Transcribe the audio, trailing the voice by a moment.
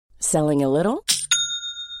Selling a little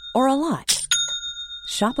or a lot?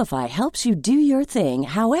 Shopify helps you do your thing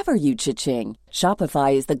however you cha-ching.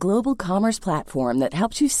 Shopify is the global commerce platform that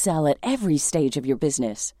helps you sell at every stage of your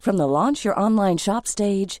business. From the launch your online shop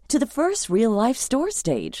stage to the first real-life store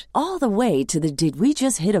stage, all the way to the did we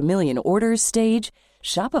just hit a million orders stage.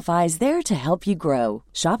 Shopify is there to help you grow.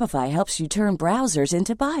 Shopify helps you turn browsers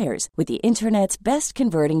into buyers with the internet's best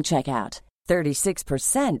converting checkout.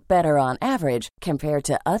 36% better on average compared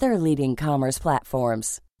to other leading commerce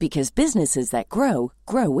platforms. Because businesses that grow,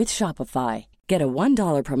 grow with Shopify. Get a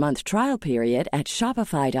 $1 per month trial period at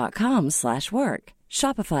shopify.com/work.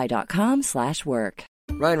 Shopify.com/work.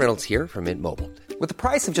 Ryan Reynolds here from Mint Mobile. With the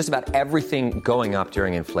price of just about everything going up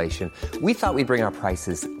during inflation, we thought we'd bring our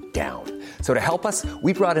prices down. So to help us,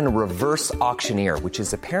 we brought in a reverse auctioneer, which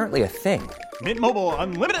is apparently a thing. Mint Mobile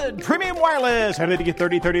Unlimited Premium Wireless. How to get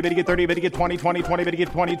 30, 30, bit to get 30, bit to get 20, 20, 20, bit to get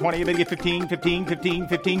 20, 20, bit to get 15, 15, 15,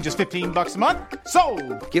 15, just $15 a month?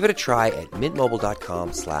 Sold! Give it a try at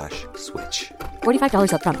mintmobile.com/switch.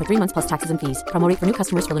 $45 up front for 3 months plus taxes and fees. Promo rate for new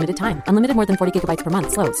customers for limited time. Unlimited more than 40 gigabytes per month.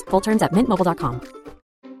 Slows full terms at mintmobile.com.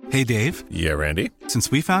 Hey, Dave. Yeah, Randy.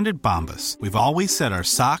 Since we founded Bombas, we've always said our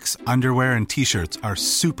socks, underwear, and T-shirts are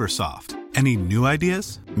super soft. Any new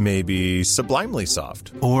ideas? Maybe sublimely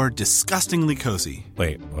soft. Or disgustingly cozy.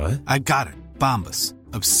 Wait, what? I got it. Bombas.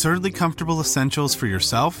 Absurdly comfortable essentials for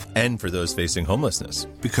yourself and for those facing homelessness.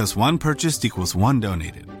 Because one purchased equals one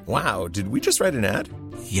donated. Wow, did we just write an ad?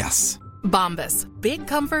 Yes. Bombas. Big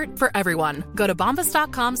comfort for everyone. Go to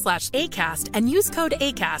bombas.com/ACAST and use code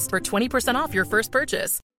ACAST for 20% off your first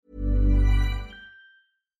purchase.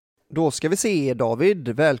 Då ska vi se, David.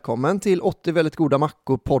 Välkommen till 80 väldigt goda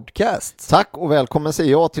mackor podcast. Tack och välkommen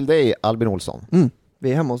säger jag till dig, Albin Olsson.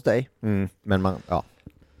 Vi är hemma hos dig. Men ja.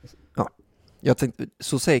 Jag tänkte,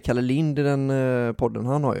 så säger Kalle Lind i den podden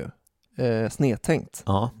han har ju. Snedtänkt.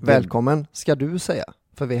 Ja. Välkommen ska du säga,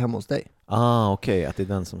 för vi är hemma hos dig. Okej, att det är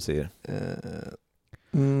den som säger.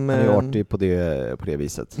 Men... Han är artig på det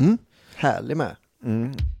viset. Härlig med.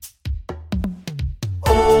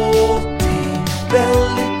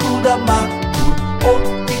 Väldigt goda mackor,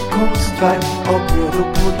 80 konstverk av bröd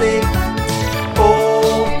och pudding. 80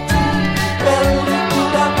 väldigt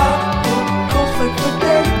goda mackor, konstverk för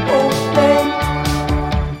dig och mig.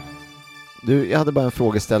 Du, jag hade bara en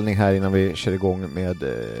frågeställning här innan vi kör igång med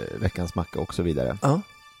veckans macka och så vidare.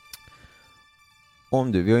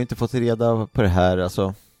 Vi har ju inte fått reda på det här,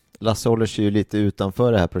 alltså Lasse håller sig ju lite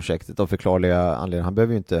utanför det här projektet av förklarliga anledningar. Han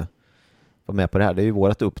behöver ju inte vara med på det här. Det är ju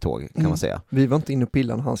vårat upptåg, kan man säga. Vi var inte inne på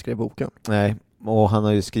pillan när han skrev boken. Nej, och han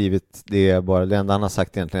har ju skrivit det bara. Det enda han har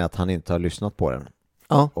sagt egentligen är att han inte har lyssnat på den.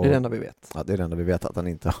 Ja, det är det enda vi vet. Ja, det är det enda vi vet, att han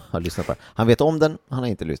inte har lyssnat på den. Han vet om den, han har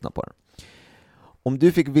inte lyssnat på den. Om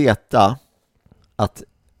du fick veta att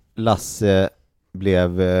Lasse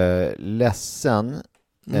blev ledsen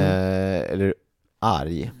eller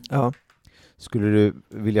arg, skulle du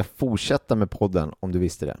vilja fortsätta med podden om du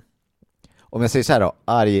visste det? Om jag säger så här då,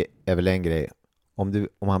 arg är väl en grej.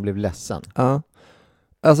 Om han blev ledsen. Ja.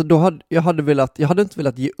 Alltså då jag hade inte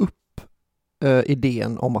velat ge upp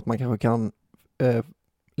idén om att man kanske kan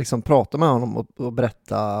liksom prata med honom och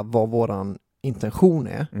berätta vad våran intention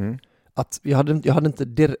är. Att jag hade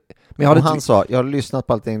inte men han sa, jag har lyssnat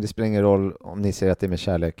på allting, det spelar ingen roll om ni säger att det är med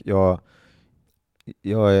kärlek.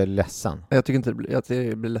 Jag är ledsen. Jag tycker inte att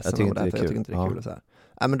jag blir ledsen av det. Jag tycker inte det är kul så här.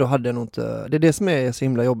 Nej, men då hade jag nog inte... Det är det som är så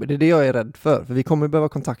himla jobbigt. Det är det jag är rädd för. För vi kommer behöva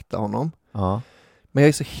kontakta honom. Ja. Men jag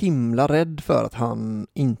är så himla rädd för att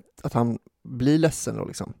han blir ledsen då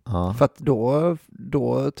liksom. Ja. För att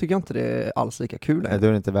då tycker jag inte det är alls lika kul. Nej, då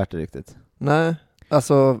är det inte värt det riktigt. Nej,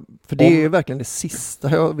 alltså... För det är verkligen det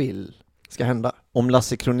sista jag vill ska hända. Om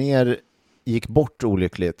Lasse Kronér gick bort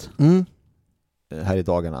olyckligt här i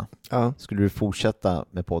dagarna, skulle du fortsätta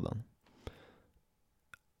med podden?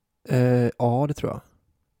 Ja, det tror jag.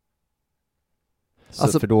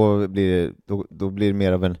 Alltså, för då blir det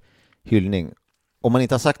mer av en hyllning. Om han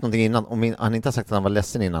inte har sagt någonting innan, om han inte har sagt att han var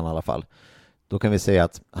ledsen innan i alla fall, då kan vi säga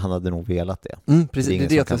att han hade nog velat det. Precis,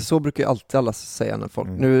 det så brukar alltid alla säga när folk...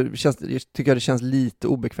 Nu tycker jag det känns lite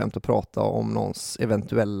obekvämt att prata om någons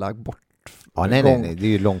eventuella bortgång. Ja, nej, det är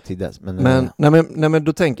ju lång tid dess. Men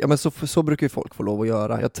då tänker jag, men så brukar ju folk få lov att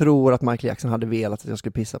göra. Jag tror att Michael Jackson hade velat att jag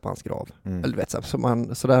skulle pissa på hans grav. Eller vet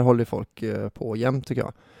så där håller folk på jämt, tycker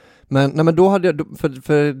jag. Men då hade jag,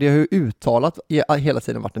 för det har ju uttalat hela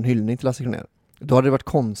tiden varit en hyllning till Lasse Kronér. Då hade det varit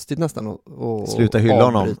konstigt nästan att sluta hylla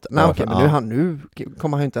honom. Men okej, men nu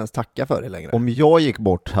kommer han ju inte ens tacka för det längre. Om jag gick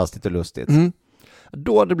bort hastigt och lustigt,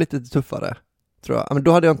 då hade det blivit lite tuffare, tror jag. Men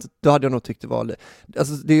då hade jag nog tyckt det var...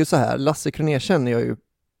 Alltså det är ju så här, Lasse Kronér känner jag ju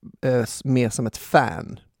mer som ett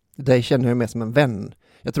fan. Det känner jag mer som en vän.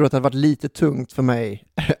 Jag tror att det hade varit lite tungt för mig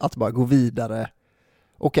att bara gå vidare.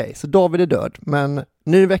 Okej, så David är död, men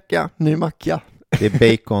ny vecka, ny macka. Det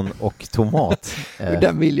är bacon och tomat.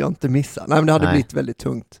 Den vill jag inte missa. Nej, men det hade blivit väldigt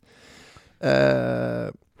tungt.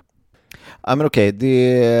 Ja, men okej,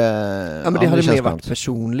 det hade mer varit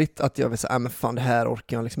personligt att jag vill säga, men fan, det här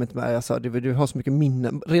orkar jag liksom inte med. Jag sa, du har så mycket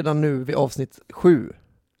minnen. Redan nu vid avsnitt 7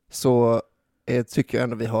 så tycker jag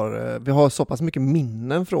ändå vi har så pass mycket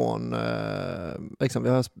minnen från liksom,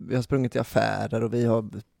 vi har sprungit i affärer och vi har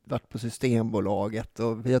varit på Systembolaget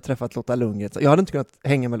och vi har träffat Lotta Lundgren. Jag hade inte kunnat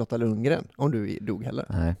hänga med Lotta Lundgren om du dog heller.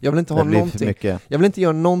 Nej. Jag vill inte ha någonting. Jag vill inte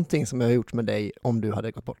göra någonting som jag har gjort med dig om du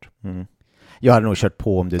hade gått bort. Mm. Jag hade nog kört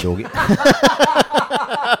på om du dog.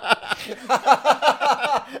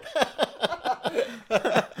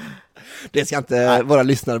 Det ska inte våra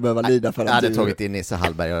lyssnare behöva lida för. Jag hade tagit in Nisse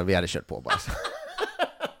Hallberg och vi hade kört på bara.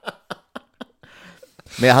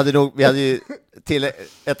 Men vi hade ju till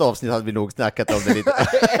ett avsnitt hade vi nog snackat om det lite.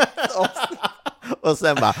 Och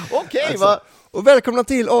sen bara, okej, va? Och välkomna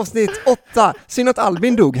till avsnitt 8. Synd att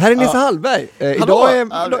Albin dog. Här är Nisse Hallberg. Idag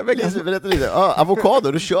är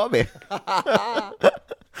avokado, då kör vi.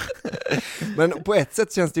 Men på ett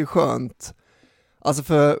sätt känns det ju skönt. Alltså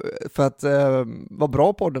för att vad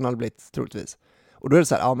bra podden hade blivit, troligtvis. Och då är det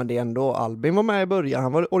så här, men det är ändå Albin var med i början.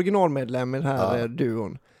 Han var originalmedlem i den här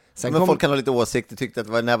duon. Sen men folk kan ha lite åsikter, tyckte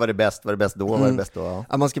att när var det bäst då, var det bäst då?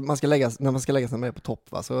 Ja. Man ska lägga sig med på topp,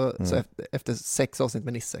 va? Så efter 6 avsnitt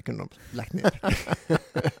med Nisse kunde de lagt ner.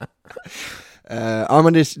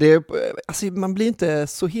 Men det alltså man blir inte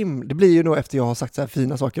så det blir ju nog efter jag har sagt så här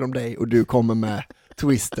fina saker om dig och du kommer med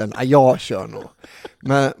twisten, jag kör nog.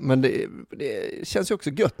 Men det känns ju också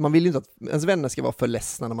gött. Man vill ju inte att ens vänner ska vara för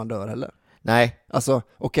ledsna när man dör heller. Nej. Alltså,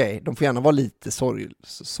 okej, de får gärna vara lite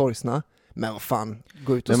sorgsna. Men vad fan,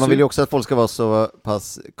 gå ut och men man vill ju också att folk ska vara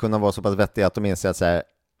kunna vara så pass vettiga att de inser att så här,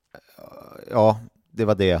 ja, det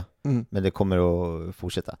var det, men det kommer att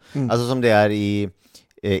fortsätta. Alltså som det är i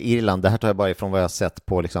Irland, det här tar jag bara ifrån vad jag har sett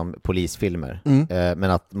på liksom, polisfilmer,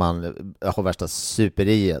 men att man har värsta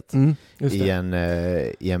superiet i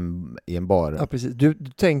en bar. Ja, precis. Du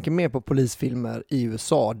tänker mer på polisfilmer i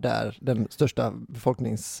USA där den största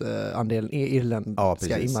befolkningsandelen är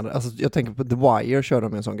irländska invandrare. Alltså, jag tänker på The Wire, kör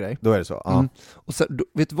de en sån grej. Då är det så, ja. Och så,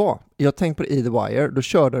 vet du vad? Jag tänker på i The Wire, då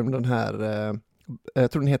kör de den här,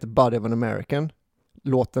 jag tror den heter Body of an American,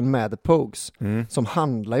 låten med The Pogues, som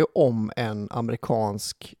handlar ju om en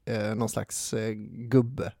amerikansk någon slags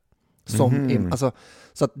gubbe som alltså,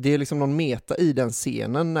 så att det är liksom någon meta i den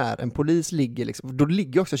scenen när en polis ligger liksom, då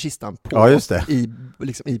ligger också kistan på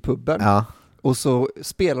i puben. Ja. Och så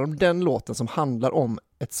spelar de den låten som handlar om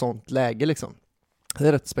ett sånt läge liksom. Det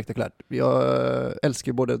är rätt spektakulärt. Jag älskar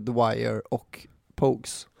ju både The Wire och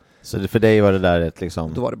Pogues. Så för dig var det där ett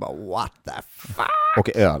liksom... Då var det bara what the fuck?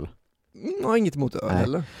 Och öl. Jag har inget emot öl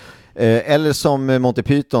heller. Eller som Monty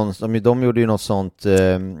Python, de gjorde ju något sånt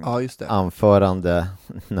anförande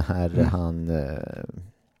när han...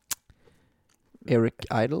 Eric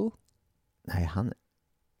Idle? Nej,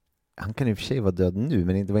 han kan i och för sig vara död nu,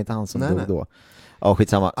 men det var inte han som dog då. Ja,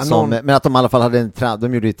 skitsamma. Men att de i alla fall hade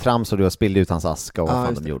de gjorde ju trams och det spillde ut hans aska och vad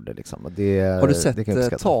fan de gjorde. Liksom. Och har du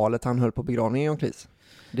sett talet han höll på begravningen i John Cleese?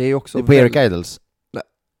 Det är också... Det är på Eric Idles? Nej.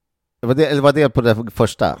 Var det på det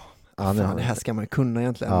första? Fan, det här ska man ju kunna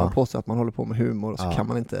egentligen. Man påstår att man håller på med humor och så kan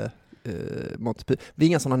man inte Monty Python. Vi är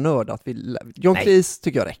inga sådana nördar att John Cleese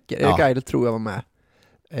tycker jag räcker. Eric Idle tror jag var med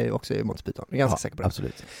också i Monty Python. Jag är ganska säker på det.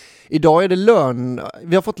 Absolut. Idag är det lön.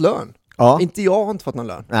 Vi har fått lön. Ja. Inte jag har inte fått någon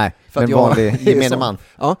lön. Nej, för men vanlig gemene man.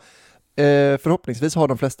 Ja. Förhoppningsvis har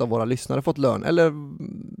de flesta av våra lyssnare fått lön eller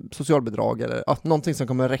socialbidrag eller någonting som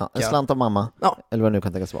kommer räcka. En slant av mamma, eller vad nu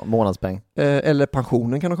kan tänkas vara, månadspeng. Eller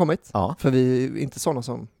pensionen kan ha kommit. Ja. För vi är inte sådana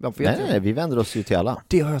som... Nej, vi vänder oss ju till alla.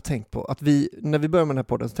 Det har jag tänkt på. Att när vi började med den här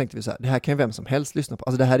podden så tänkte vi så här, det här kan ju vem som helst lyssna på.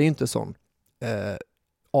 Alltså det här är ju inte sån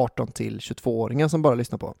 18-22-åringar som bara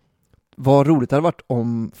lyssnar på. Vad roligt det hade varit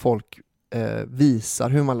om folk visar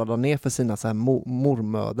hur man laddar ner för sina så här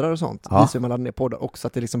mormödrar och sånt. Visar hur man laddar ner poddar också,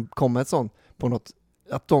 att det liksom kommer ett sånt på något,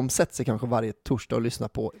 att de sätter sig kanske varje torsdag och lyssnar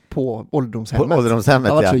på ålderdomshemmet. På ålderdomshemmet,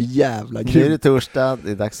 det har varit så jävla kul. Nu är det torsdag,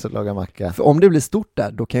 det är dags att laga macka. För om det blir stort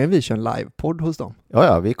där, då kan ju vi köra en livepodd hos dem.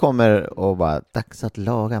 Ja, vi kommer och bara, dags att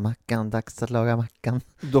laga mackan.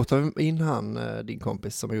 Då tar vi in din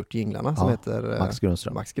kompis som har gjort jinglarna, som heter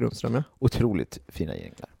Max Grundström. Ja. Otroligt fina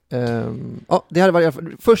jinglar. Det hade varit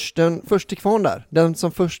först till kvarn där. Den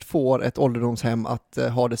som först får ett ålderdomshem att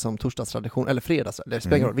ha det som torsdagstradition, eller fredags, det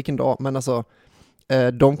spelar ingen roll vilken dag, men alltså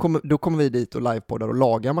då kommer vi dit och livepoddar och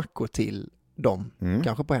lagar mackor till dem,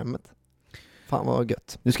 kanske på hemmet. Fan vad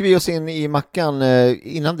gött. Nu ska vi ge oss in i mackan.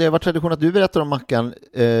 Innan det var tradition att du berättar om mackan,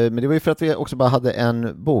 men det var ju för att vi också bara hade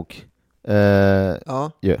en bok.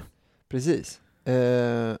 Ja, precis.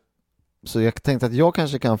 Så jag tänkte att jag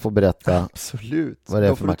kanske kan få berätta. Absolut. Vad det är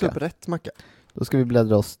Då för får du ta macka. upp rätt macka. Då ska vi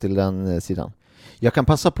bläddra oss till den sidan. Jag kan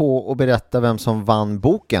passa på att berätta vem som vann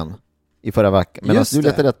boken i förra veckan. Men du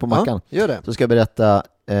letar rätt på mackan. Ja, gör det. Så ska jag berätta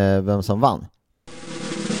vem som vann.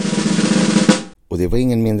 Och det var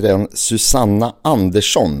ingen mindre än Susanna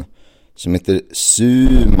Andersson, som heter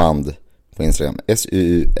Sumand på Instagram.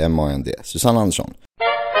 S-U-U-M-A-N-D. Susanna Andersson.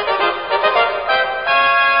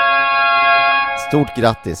 Stort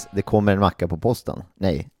grattis, det kommer en macka på posten.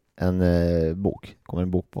 Nej, en bok. Kommer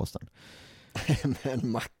en bok på posten.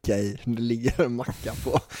 En macka i. Det ligger en macka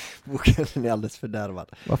på boken. Den är alldeles fördärvad.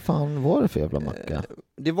 Vad fan var det för jävla macka?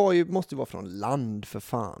 Det var ju, måste ju vara från land för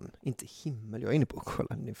fan. Inte himmel. Jag är inne på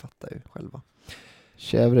kolla, ni fattar ju själva.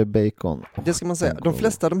 Chèvre bacon. Det ska man säga. De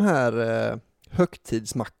flesta av de här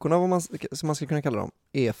högtidsmackorna, som man ska kunna kalla dem,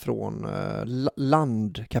 är från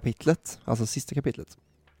landkapitlet. Alltså sista kapitlet.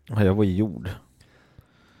 Ja, jag var i jord.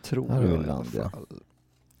 Tror här jag. Land, ja.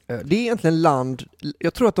 Det är egentligen land.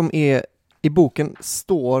 Jag tror att de är, i boken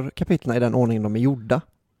står kapitlen i den ordningen de är gjorda.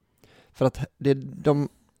 För att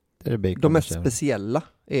de mest speciella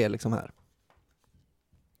är liksom här.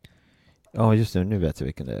 Ja, just det. Nu vet jag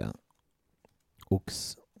vilken det är.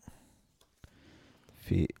 Ox.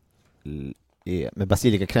 Med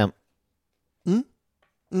basilikakräm.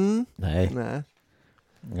 Nej. Nej,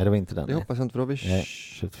 det var inte den. Det hoppas jag inte, för då har vi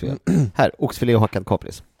köpt fel. Här, oxfilé och hackad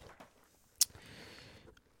kapris.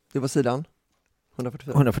 Det var sidan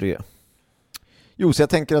 144. 144. Jo, så jag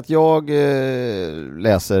tänker att jag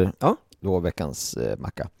läser då veckans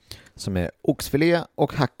macka, som är oxfilé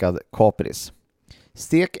och hackad kapris.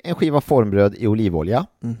 Stek en skiva formbröd i olivolja.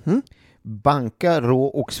 Banka rå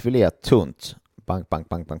oxfilé tunt. Bank, bank,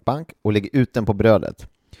 bank, bank, bank. Och lägg ut den på brödet.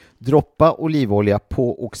 Droppa olivolja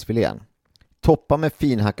på oxfilén. Toppa med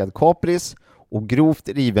finhackad kapris och grovt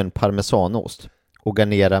riven parmesanost. Och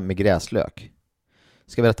garnera med gräslök.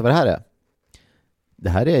 Ska jag berätta vad det här är? Det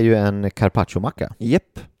här är ju en carpaccio-macka.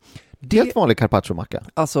 Japp. Helt vanlig carpaccio-macka.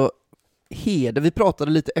 Alltså, vi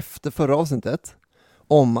pratade lite efter förra avsnittet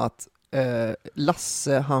om att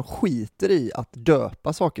Lasse, han skiter i att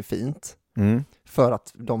döpa saker fint för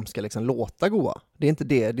att de ska liksom låta goda. Det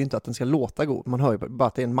är inte att den ska låta god. Man hör ju bara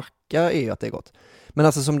att det är en macka, är ju att det är gott. Men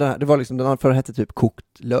alltså som den här, det var liksom, den förra hette typ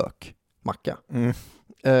kokt lök macka.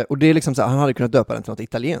 Och det är liksom så här, han hade kunnat döpa den till något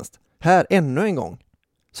italienskt. Här ännu en gång.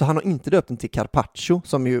 Så han har inte döpt den till carpaccio,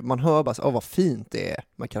 som ju man hör bara vad fint det är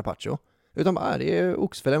med carpaccio. Utan bara, det är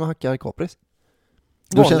oxfilé med hackad kapris.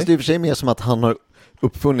 Då känns det i och för sig mer som att han har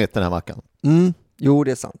uppfunnit den här mackan. Jo,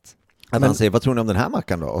 det är sant. Att han säger, vad tror ni om den här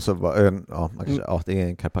mackan då? Och så det är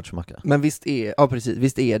en carpaccio-macka. Men visst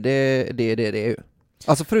är det är ju.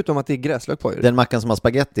 Alltså förutom att det är gräslök på ju. Den mackan som har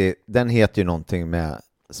spaghetti, den heter ju någonting med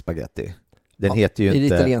spaghetti. Den heter ju inte... I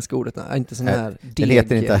det italienska ordet, nej, inte sån här deg. Den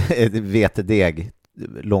heter inte vetedeg,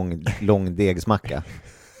 långdegsmacka.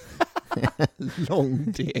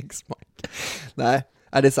 Långdegsmacka. Nej,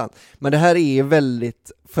 det är sant. Men det här är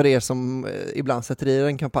väldigt, för er som ibland sätter i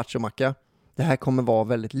en carpaccio-macka, det här kommer vara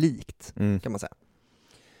väldigt likt, kan man säga.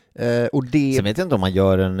 Och det... Sen vet jag inte om man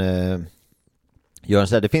gör en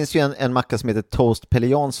så här. Det finns ju en macka som heter Toast Pelle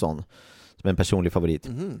Jansson, som är en personlig favorit.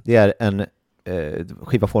 Det är en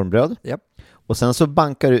skiva formbröd. Och sen så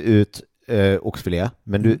bankar du ut oxfilé,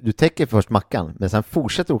 men du täcker först mackan, men sen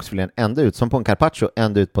fortsätter oxfilén ända ut, som på en carpaccio,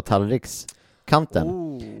 ända ut på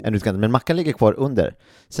tallrikskanten. Men mackan ligger kvar under.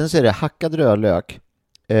 Sen så är det hackad rödlök,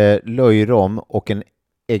 löjrom och en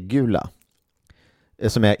äggula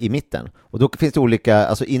som är i mitten. Och då finns det olika,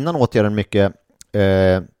 alltså innan åt jag den mycket,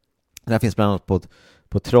 det här finns bland annat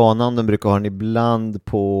på Tranan, de brukar ha den ibland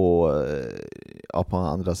på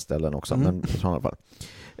andra ställen också, men på Tranan i alla fall.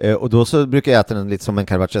 Och då så brukar jag äta den lite som en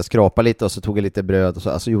carpaccio, skrapa lite och så tog jag lite bröd och så,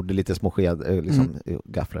 alltså gjorde lite små sked, liksom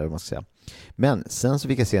gafflar, man ska säga. Men sen så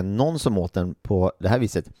fick jag se någon som åt den på det här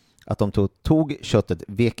viset, att de tog köttet,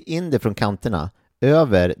 vek in det från kanterna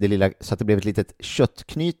över det lilla, så att det blev ett litet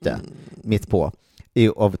köttknyte mitt på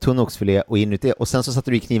av tunn oxfilé och inuti, och sen så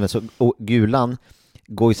satte du i kniven så gulan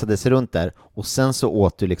gojsade sig runt där, och sen så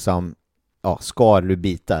åt du liksom skar du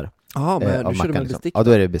bitar. Men du körde med bestick? Ja,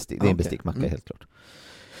 då är det bestick. Det är en bestickmacka, helt klart.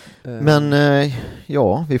 Men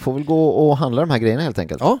vi får väl gå och handla de här grejerna helt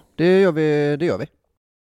enkelt. Ja, det gör vi.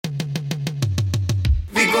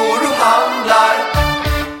 Vi går och handlar.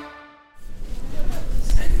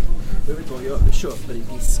 Jag vet inte vad vi gör. Vi köper i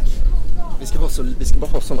disk. Vi ska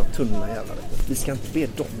bara ha såna tunna jävlar. Vi ska inte be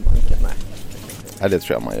dem banka. Nej. Ja, det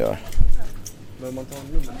tror jag man gör. Behöver man ta en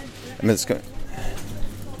nummer? Men ska...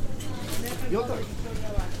 Ja, tack.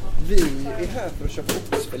 Vi är här för att köpa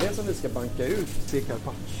oxfilé som vi ska banka ut till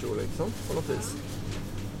carpaccio liksom, på något vis.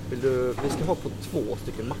 Vi ska ha på 2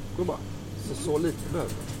 stycken mackor bara. Så lite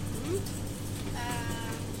behöver vi.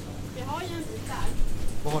 Vi har ju en bit där.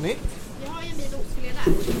 Vad har ni? Vi har ju en bit oxfilé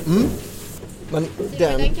där. Men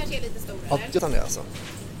den kanske är lite stor, ja, eller? det är alltså.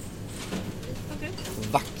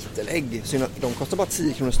 Vaktelägg. De kostar bara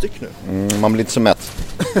 10 kronor styck nu. Man blir inte så mätt.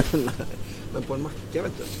 Men på en macka,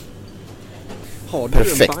 vet du. Har du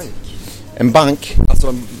Perfekt. en bank? En bank?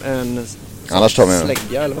 Alltså en annars tar vi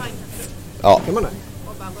slägga eller vad? Ja. Kan man det?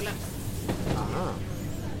 Och bambulen.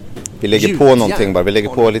 Vi lägger på någonting bara. Vi lägger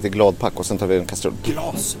på lite gladpack och sen tar vi en kastrull.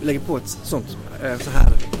 Glas. Vi lägger på ett sånt så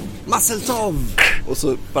här. Masseltov! Och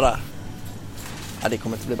så bara... Ja, det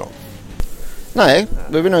kommer inte bli bra. Nej,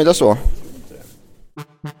 då är vi nöjda så.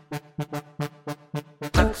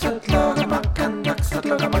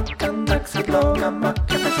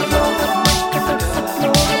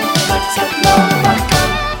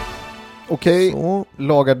 Okej,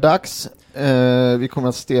 lagardags. Vi kommer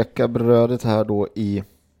att steka brödet här då i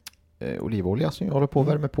olivolja som jag håller på att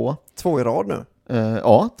värma på. 2 i rad nu.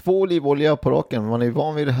 Ja, 2 olivolja på raken. Man är ju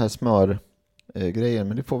van vid det här smörgrejen,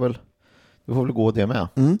 men det får väl gå det med.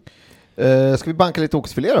 Ska vi banka lite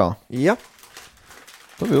oxfilé då? Ja.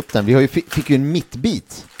 Då tar vi upp den. Vi har ju fick ju en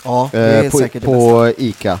mittbit Ja, det är säkert på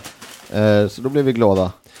Ica. Så då blev vi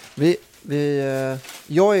glada.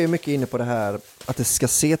 Jag är mycket inne på det här att det ska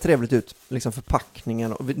se trevligt ut, liksom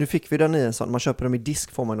förpackningen. Och nu fick vi den i en sån, man köper dem i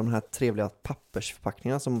diskform, de här trevliga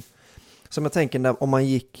pappersförpackningarna som jag tänker när, om man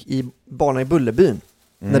gick i Barnen i Bullerbyn,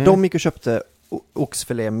 när de gick och köpte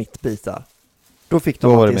oxfilé mittbitar, då fick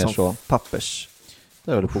de alltid en sån sån pappers.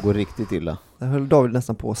 Det höll på att gå riktigt illa. Där höll David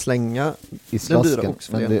nästan på att slänga i den dyra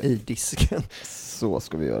oxfilén i disken. Så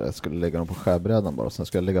ska vi göra. Jag skulle lägga dem på skärbrädan bara. Sen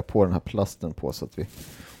ska jag lägga på den här plasten på så att vi...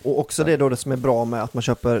 Och också det som är bra med att man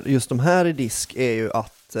köper just de här i disk är ju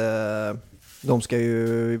att de ska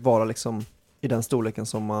ju vara liksom i den storleken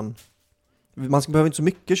som man behöver inte så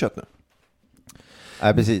mycket kött nu.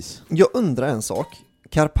 Nej, precis. Jag undrar en sak.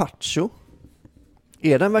 Carpaccio,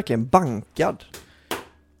 är den verkligen bankad?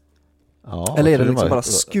 Ja, eller är den liksom bara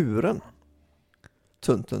skuren?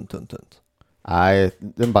 Tunt. Nej,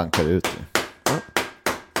 den bankar ut. Ja.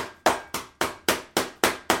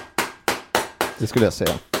 Det skulle jag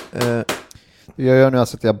säga. Jag gör nu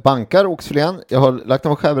alltså att jag bankar oxfilén. Jag har lagt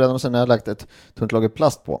den på skärbrädan och sen har jag lagt ett tunt lager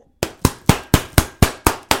plast på.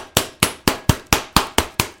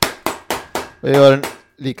 Och jag gör den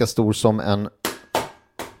lika stor som en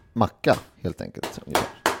macka helt enkelt.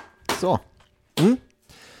 Så.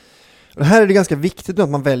 Och här är det ganska viktigt att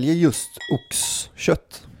man väljer just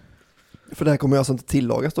oxkött. För det här kommer ju alltså inte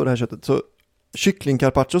tillagas då, det här köttet. Så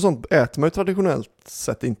kycklingcarpaccio och sånt äter man ju traditionellt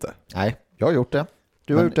sett inte. Nej, jag har gjort det.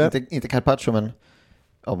 Du har gjort det? Inte carpaccio, men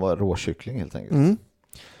råkyckling helt enkelt.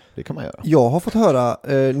 Det kan man göra. Jag har fått höra,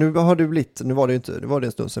 nu var det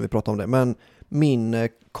en stund sedan vi pratade om det, men min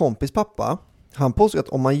kompis pappa, han påstår att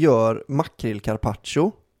om man gör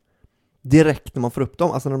makrillcarpaccio direkt när man får upp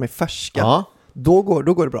dem, alltså när de är färska, då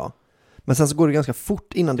går det bra. Men sen så går det ganska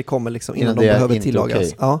fort innan det kommer liksom, innan de behöver tillagas.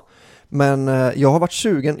 Okay. Ja. Men jag har varit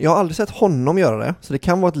sugen, jag har aldrig sett honom göra det, så det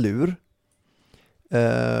kan vara ett lur.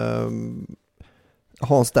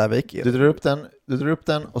 Hans Därvik. Du drar upp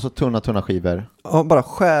den och så tunna skivor. Ja, bara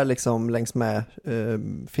skär liksom längs med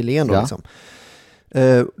filén då liksom.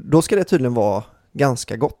 Då ska det tydligen vara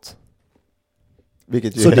ganska gott.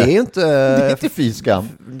 Vilket så det är inte det är inte fyskam.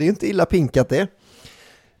 Det är inte illa pinkat det.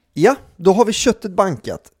 Ja, då har vi köttet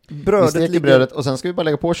bankat. Vi steker brödet och sen ska vi bara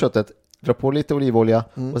lägga på köttet, dra på lite olivolja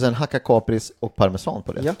och sen hacka kapris och parmesan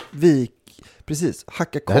på det. Ja, precis,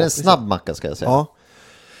 hacka kapris. Det här är en snabb macka ska jag säga. Ja.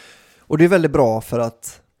 Och det är väldigt bra för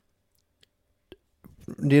att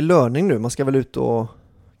det är löning nu. Man ska väl ut och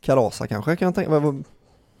kalasa kanske, kan jag tänka. Vad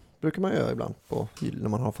brukar man göra ibland när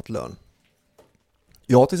man har fått lön?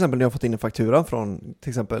 Jag till exempel, när jag har fått in en faktura från till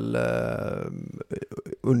exempel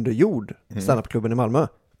Underjord, standupklubben i Malmö,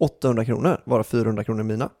 800 kronor, bara 400 kronor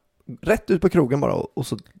mina. Rätt ut på krogen bara och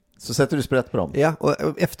så sätter du sprätt på dem. Ja,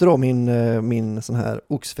 och efter då min sån här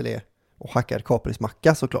oxfilé och hackad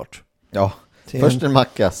kaprismacka såklart. Ja, först en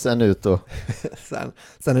macka, sen ut och...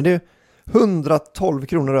 sen är det 112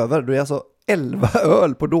 kronor över. Det är alltså 11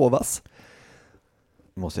 öl på Dovas.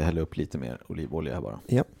 Måste jag hälla upp lite mer olivolja här bara.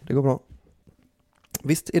 Ja, det går bra.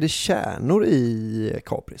 Visst är det kärnor i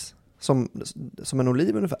kapris? Som en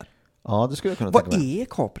oliv ungefär? Ja, det skulle jag kunna tänka mig. Vad är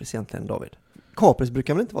kapris egentligen, David? Kapris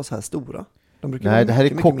brukar väl inte vara så här stora? Nej, det här är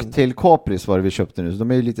cocktail-kapris var det vi köpte nu. Så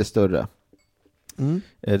de är ju lite större.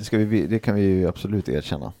 Det kan vi ju absolut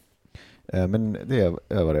erkänna. Men det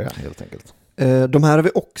är vad det är helt enkelt. De här har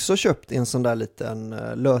vi också köpt i en sån där liten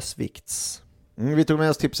lösvikts... Vi tog med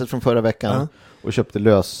oss tipset från förra veckan och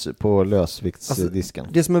köpte på lösviktsdisken.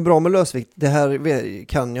 Alltså, det som är bra med lösvikt, det här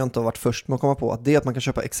kan jag inte ha varit först med att komma på, att det är att man kan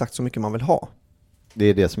köpa exakt så mycket man vill ha. Det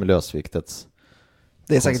är det som är lösviktets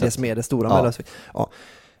Det är säkert koncept. det som är det stora med lösvikt. Ja.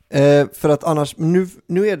 För att annars,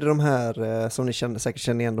 nu är det de här som ni säkert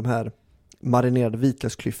känner igen, de här marinerade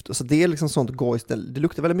vitlöksklyftor. Så det är liksom sånt gojs, det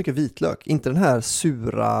luktar väldigt mycket vitlök. Inte den här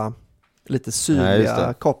sura, lite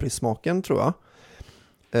syrliga kaprissmaken tror jag.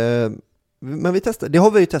 Men det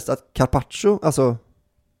har vi ju testat carpaccio, alltså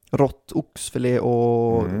rått oxfilé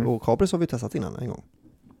och kapris har vi testat innan en gång.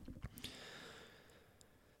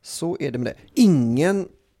 Så är det med det.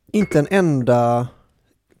 Inte en enda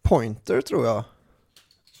pointer tror jag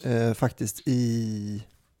faktiskt i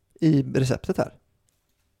receptet här.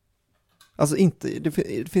 Alltså inte, det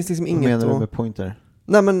finns liksom inget. Vad menar du med pointer?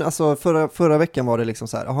 Nej men alltså förra veckan var det liksom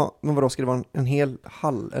så här, jaha, men vadå, ska det vara en hel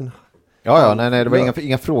halv? Nej, det var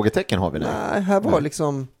inga frågetecken har vi nu. Nej, här var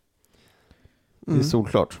liksom... Det är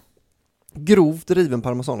solklart. Grovt riven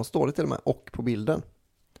parmesanost står det till och med, och på bilden.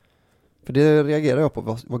 För det reagerar jag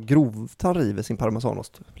på, vad grovt han river sin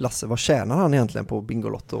parmesanost. Lasse, vad tjänar han egentligen på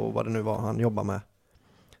Bingolotto och vad det nu var han jobbar med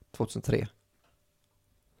 2003?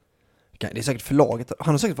 Det är säkert förlaget,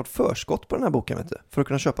 han har säkert fått förskott på den här boken, vet du, för att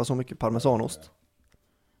kunna köpa så mycket parmesanost.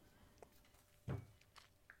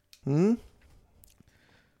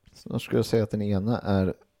 Så skulle jag säga att den ena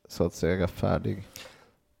är så att säga färdig.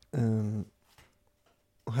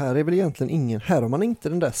 Och här är väl egentligen här har man inte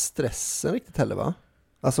den där stressen riktigt heller, va?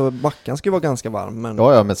 Alltså mackan ska ju vara ganska varm, men...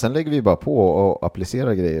 Ja, men sen lägger vi bara på och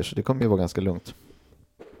applicerar grejer, så det kommer ju vara ganska lugnt.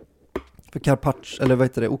 För carpaccio, eller vad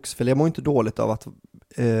heter det, oxfilé mår inte dåligt av att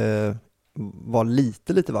vara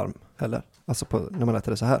lite varm, eller? Alltså när man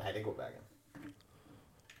äter det så här. Nej, det går vägen.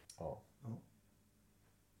 Ja.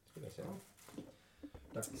 Ska jag säga.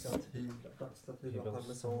 Dagsstativ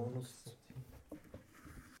parmesanost.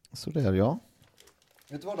 Så där, ja.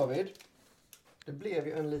 Vet du vad, David? Det blev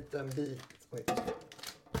ju en liten bit...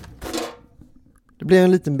 Det blev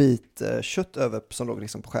en liten bit kött över som låg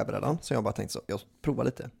liksom på skärbrädan. Så jag bara tänkte så, jag provar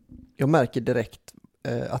lite. Jag märker direkt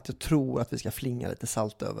att jag tror att vi ska flinga lite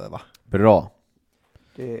salt över, va? Bra.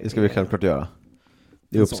 Det ska vi självklart göra.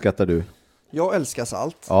 Det uppskattar du. Jag älskar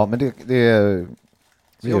salt. Ja, men det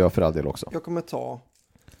gör jag för all del också. Jag kommer ta...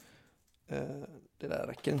 det där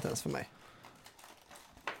räcker inte ens för mig.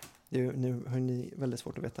 Nu har ni väldigt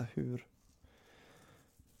svårt att veta hur.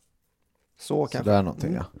 Så kanske. Så där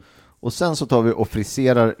någonting, ja. Och sen så tar vi och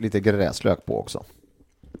friserar lite gräslök på också.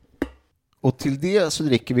 Och till det så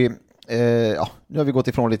dricker vi, nu har vi gått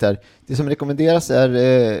ifrån lite här. Det som rekommenderas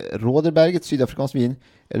är Råderberget, sydafrikanskt vin,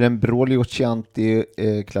 eller en Brolio Chianti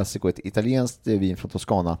Classico, ett italienskt vin från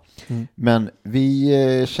Toscana. Men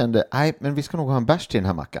vi kände, men vi ska nog ha en bärs till den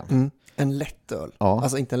här mackan. En lättöl. Ja.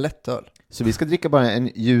 Alltså inte en lättöl. Så vi ska dricka bara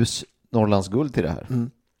en ljus Norrlands guld till det här.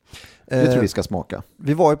 Det tror vi ska smaka.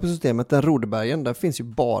 Vi var ju på systemet, den Roderbergen, där finns ju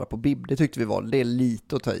bara på Bib. Det tyckte vi var, det är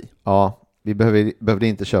lite att ta i. Ja, vi behövde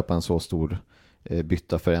inte köpa en så stor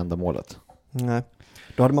bytta för ändamålet. Nej.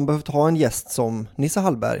 Då hade man behövt ha en gäst som Nisse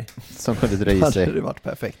Hallberg. Som kunde dra i sig. Det hade varit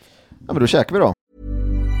perfekt. Ja, men då käkar vi då.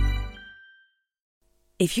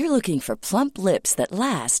 If you're looking for plump lips that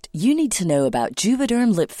last, you need to know about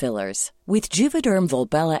Juvederm lip fillers. With Juvederm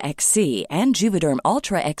Volbella XC and Juvederm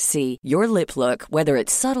Ultra XC, your lip look, whether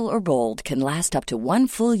it's subtle or bold, can last up to 1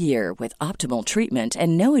 full year with optimal treatment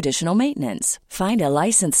and no additional maintenance. Find a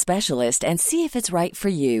licensed specialist and see if it's right for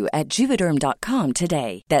you at Juvederm.com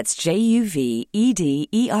today. That's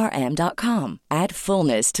JUVEDERM.com. Add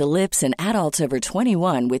fullness to lips in adults over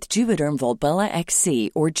 21 with Juvederm Volbella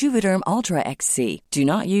XC or Juvederm Ultra XC. Do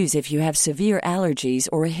not use if you have severe allergies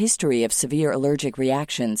or a history of severe allergic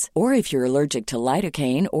reactions, or if you're allergic to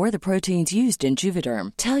lidocaine or the proteins used in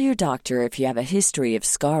Juvederm. Tell your doctor if you have a history of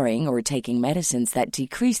scarring or taking medicines that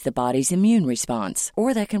decrease the body's immune response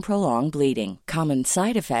or that can prolong bleeding. Common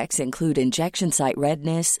side effects include injection site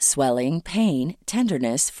redness, swelling, pain,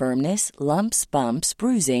 tenderness, firmness, lumps, bumps,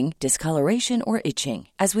 bruising, discoloration, or itching.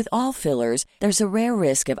 As with all fillers, there's a rare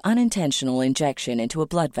risk of unintentional injection into a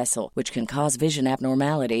blood vessel, which can cause vision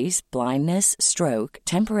abnormalities, blindness, stroke,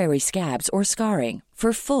 temporary scabs, or scarring.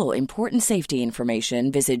 For full, important safety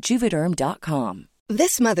information, visit Juvederm.com.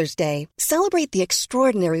 This Mother's Day, celebrate the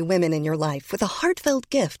extraordinary women in your life with a heartfelt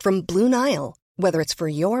gift from Blue Nile. Whether it's for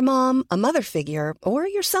your mom, a mother figure, or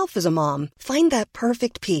yourself as a mom, find that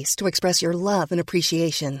perfect piece to express your love and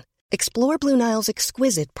appreciation. Explore Blue Nile's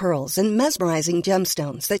exquisite pearls and mesmerizing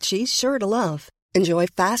gemstones that she's sure to love. Enjoy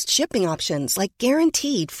fast shipping options like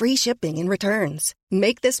guaranteed free shipping and returns.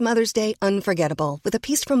 Make this Mother's Day unforgettable with a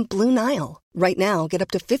piece from Blue Nile. Right now, get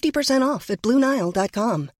up to 50% off at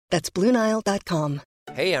BlueNile.com. That's BlueNile.com.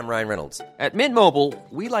 Hey, I'm Ryan Reynolds. At Mint Mobile,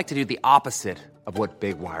 we like to do the opposite of what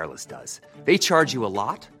Big Wireless does. They charge you a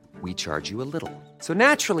lot, we charge you a little. So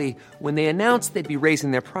naturally, when they announced they'd be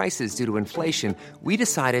raising their prices due to inflation, we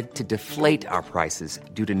decided to deflate our prices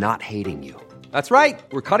due to not hating you. That's right.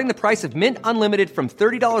 We're cutting the price of Mint Unlimited from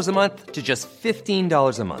 $30 a month to just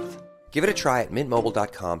 $15 a month. Give it a try at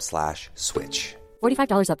mintmobile.com/switch.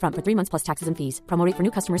 $45 up front for 3 months plus taxes and fees. Promo rate for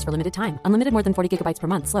new customers for limited time. Unlimited more than 40 gigabytes per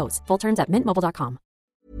month. Slows full terms at mintmobile.com.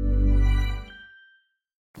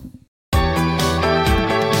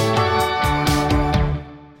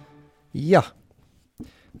 Ja.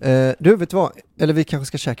 Du, vet du vad? Eller vi kanske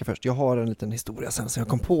ska käka först. Jag har en liten historia sen som jag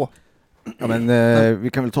kom på. Ja, men vi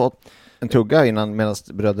kan väl ta en tugga innan medan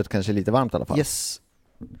brödet kanske är lite varmt i alla fall. Yes.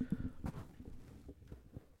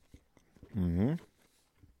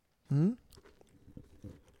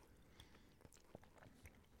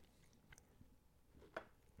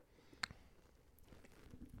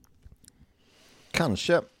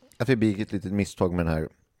 Kanske att vi begick ett litet misstag med den här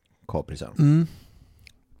kaprisen.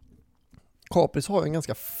 Kapris har ju en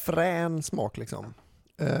ganska frän smak liksom.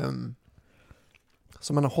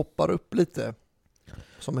 Så man hoppar upp lite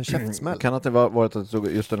som en käftsmäll. Kan att det varit att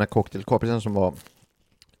just den här cocktailkaprisen som var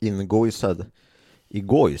ingojsad i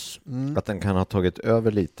gojs, att den kan ha tagit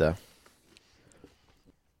över lite.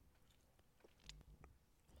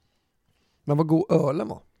 Men vad god ölen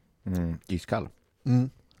var. Iskall.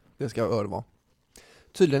 Det ska öl vara.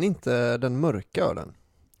 Tydligen inte den mörka ölen.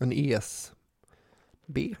 En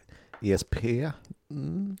ESB. ESP.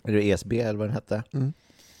 Eller ESB eller vad den hette.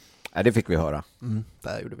 Nej, det fick vi höra.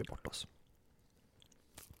 Där gjorde vi bort oss.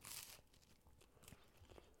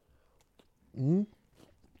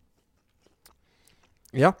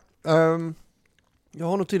 Ja. Jag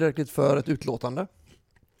har nog tillräckligt för ett utlåtande.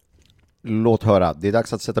 Låt höra. Det är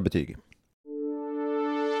dags att sätta betyg.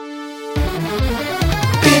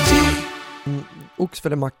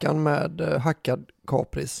 Oxfillémackan med hackad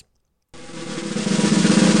kapris.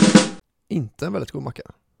 Inte en väldigt god macka.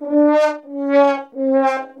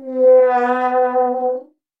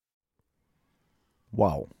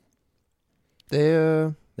 Wow. Det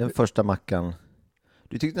är... Den första mackan.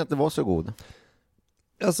 Du tyckte att det var så god?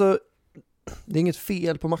 Alltså, det är inget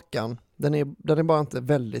fel på mackan. Den är bara inte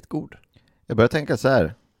väldigt god. Jag börjar tänka så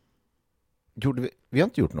här. Vi har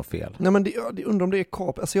inte gjort något fel. Nej, men det undrar om det är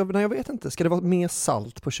kapris. Alltså jag vet inte. Ska det vara mer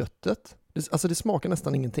salt på köttet? Det smakar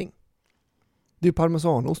nästan ingenting. Det är ju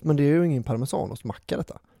parmesanost, men det är ju ingen parmesanostmacka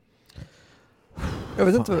detta. Jag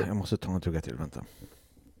vet inte. Jag måste ta en tugga till, vänta.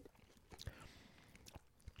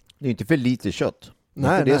 Det är inte för lite kött.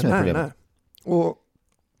 Nej. Och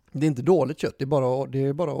det är inte dåligt kött. Det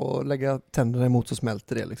är bara att lägga tänderna emot så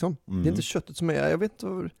smälter det liksom. Det är inte köttet som är... Jag vet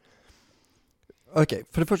inte... Okej,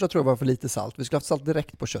 för det första tror jag var för lite salt. Vi skulle haft salt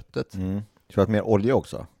direkt på köttet. Tror du att mer olja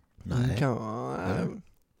också? Nej.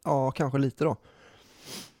 Ja, kanske lite då.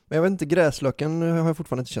 Men jag vet inte, gräslöken har jag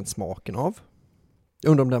fortfarande inte känt smaken av.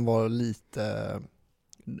 Jag undrar om den var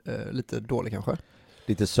lite dålig kanske.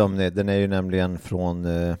 Lite sömnig. Den är ju nämligen från...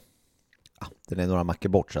 den är några mackor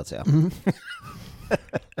bort så att säga.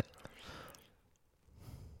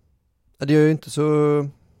 Det är ju inte så...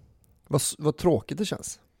 Vad tråkigt det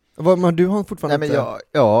känns. Men du har fortfarande inte...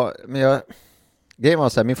 Grejen var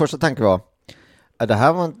så här, min första tanke var att det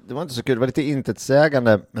var inte så kul, det var lite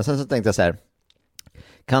intetsägande, men sen så tänkte jag så här,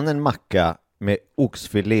 kan en macka med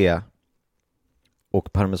oxfilé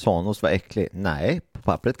och parmesanost vara äcklig? Nej, på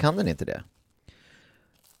pappret kan den inte det.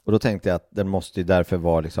 Och då tänkte jag att den måste ju därför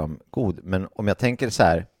vara liksom god. Men om jag tänker så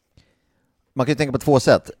här, man kan ju tänka på två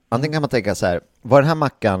sätt. Antingen kan man tänka så här, var den här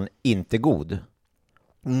mackan inte god?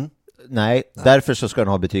 Nej, därför så ska den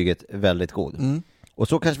ha betyget väldigt god. Och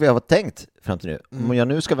så kanske vi har tänkt fram till nu. Om jag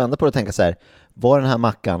nu ska vända på det och tänka så här, var den här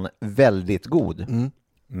mackan väldigt god?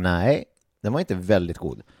 Nej, den var inte väldigt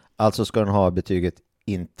god. Alltså ska den ha betyget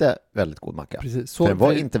inte väldigt god macka. Precis. För den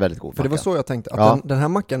var inte väldigt god för macka. Det var så jag tänkte. Att den här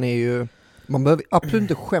mackan är ju... Man behöver absolut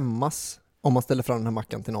inte skämmas om man ställer fram den här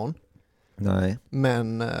mackan till någon. Nej.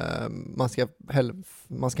 Men man ska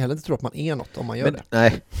heller inte tro att man är något om man gör det.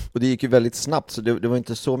 Nej, och det gick ju väldigt snabbt så det var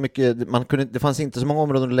inte så mycket, det fanns inte så många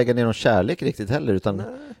områden att lägga ner någon kärlek riktigt heller, utan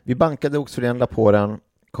vi bankade oxfilén, la på den,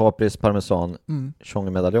 kapris, parmesan, tjong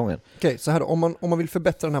i medaljongen. Okej, så här då, om man vill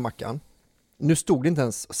förbättra den här mackan, nu stod det inte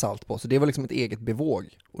ens salt på, så det var liksom ett eget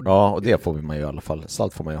bevåg. Och det får man ju i alla fall,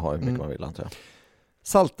 salt får man ju ha hur mycket man vill, antar jag.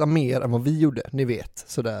 Salta mer än vad vi gjorde, ni vet,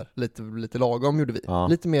 sådär, lite lagom gjorde vi,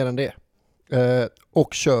 lite mer än det.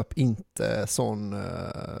 Och köp inte sån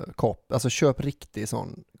alltså köp riktig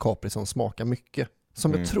sån Capri som smakar mycket.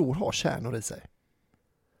 Som jag tror har kärnor i sig.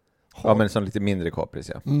 Ja, men som lite mindre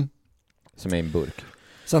Capris, ja. Som är i en burk.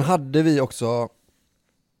 Sen hade vi också,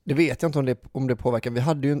 det vet jag inte om det påverkar, vi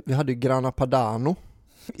hade ju Grana Padano.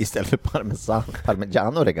 Istället för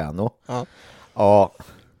Parmigiano Reggiano. Ja.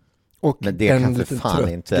 Och men det en kan för liten fan trött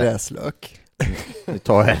inte. Gräslök. Nu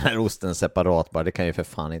tar jag den här osten separat bara. Det kan ju för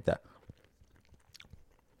fan inte.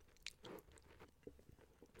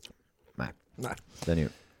 Nej. Den är ju.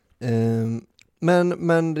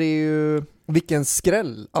 Men det är ju, vilken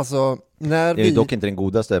skräll. Alltså, när det är ju dock inte den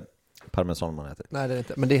godaste parmesan man äter. Nej, det är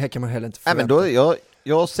inte. Men det här kan man heller inte förvänta. förvänta. Nej, men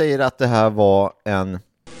jag säger att det här var en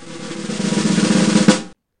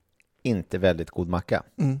inte väldigt god macka.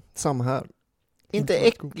 Samma här. Inte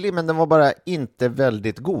äcklig, men den var bara inte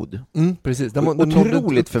väldigt god. Precis. Den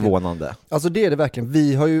otroligt förvånande. Alltså det är det verkligen.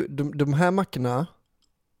 Vi har ju, de här mackorna,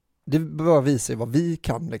 det bara visar vad vi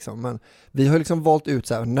kan liksom. Men vi har liksom valt ut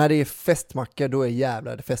så här, när det är festmackor, då är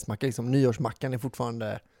jävlar det festmackor. Liksom, nyårsmackan är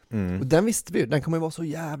fortfarande, och den visste vi, den kommer vara så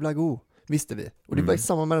jävla god, visste vi. Och det var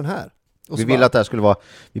samma med den här. Och vi ville att det här skulle vara,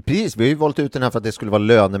 vi har ju valt ut den här för att det skulle vara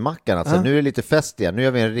lönemackan. Alltså, nu är det lite fest igen, nu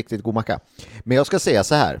gör vi en riktigt god macka. Men jag ska säga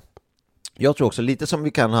så här. Jag tror också, lite som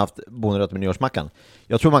vi kan ha haft bonrötter med nyårsmackan,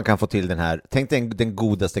 jag tror man kan få till den här, tänk dig den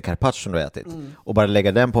godaste carpaccio du har ätit och bara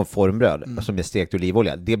lägga den på en formbröd som är stekt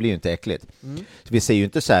olivolja, det blir ju inte äckligt. Så vi säger ju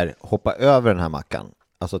inte så här, hoppa över den här mackan,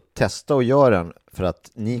 alltså testa och gör den, för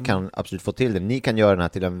att ni kan absolut få till den, ni kan göra den här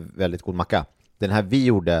till en väldigt god macka. Den här vi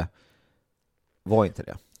gjorde var inte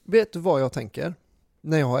det. Vet du vad jag tänker?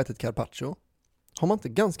 När jag har ätit carpaccio, har man inte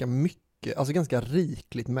ganska mycket, alltså ganska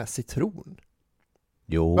rikligt med citron?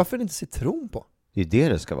 Jo. Varför är det inte citron på? Det är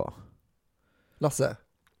det ska vara. Lasse,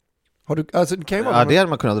 har du, alltså det kan ju vara... Ja, det hade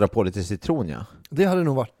man kunnat dra på lite citron, ja. Det hade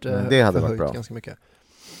nog varit det hade varit bra. Ganska mycket.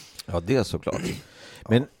 Ja, det är såklart.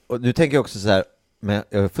 Men och nu tänker jag också så här, men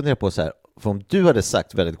jag funderar på så här, för om du hade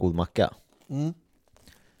sagt väldigt god macka,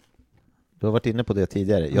 du har varit inne på det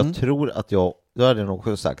tidigare, jag tror att då hade jag nog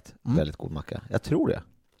också sagt väldigt god macka. Jag tror det.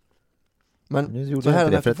 Men nu så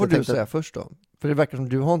här får du säga först då. För det verkar som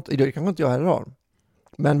du har inte, det kanske inte jag heller har.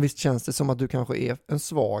 Men visst känns det som att du kanske är en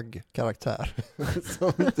svag karaktär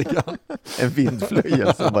som inte kan. En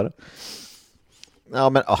vindflöjel som bara... Ja,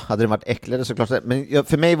 men hade det varit äckligare såklart. Men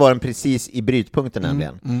för mig var den precis i brytpunkten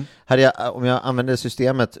nämligen. Om jag använde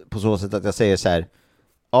systemet på så sätt att jag säger så här,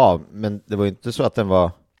 men det var ju inte så att den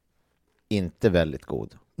var inte väldigt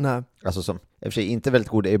god. Nej. Alltså som, i och för sig inte väldigt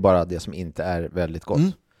god är ju bara det som inte är väldigt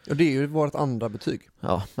gott. Och det är ju vårt andra betyg.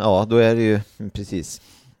 Ja, då är det ju precis.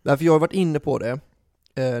 Därför jag har varit inne på det.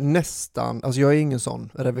 Nästan, alltså jag är ingen sån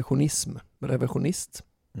revisionist.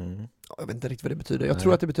 Jag vet inte riktigt vad det betyder. Jag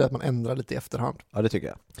tror att det betyder att man ändrar lite i efterhand. Ja, det tycker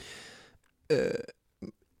jag.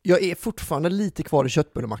 Jag är fortfarande lite kvar i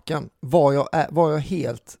köttbullemackan. Var jag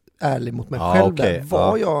helt ärlig mot mig själv där?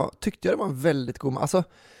 Jag tyckte jag det var en väldigt god, alltså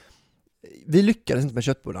vi lyckades inte med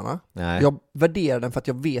köttbullarna. Nej. Jag värderar den för att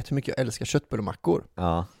jag vet hur mycket jag älskar köttbullemackor.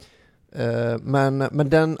 Ja. Men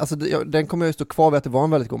den, alltså, den kommer jag stå kvar vid att det var en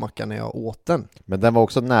väldigt god macka när jag åt den. Men den var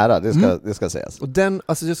också nära, det ska sägas. Och den,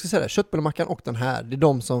 alltså jag ska säga det, köttbullemackan och den här, det är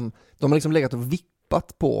de som de har liksom legat och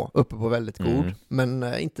vippat på uppe på väldigt god,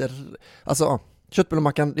 men inte, alltså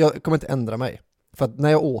köttbullemackan, jag kommer inte ändra mig. För att när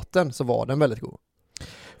jag åt den så var den väldigt god.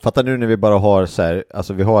 Fattar nu när vi bara har så här,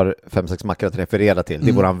 alltså vi har 5-6 mackor att referera till.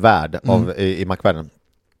 Det är våran värld i mackvärlden.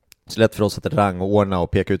 Så lätt för oss att rangordna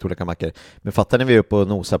och peka ut olika mackor. Men fattar ni vi är uppe och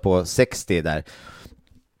nosar på 60 där.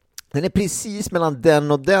 Den är precis mellan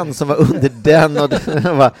den och den som var under den och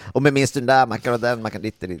den. Och med minst den där mackan och den mackan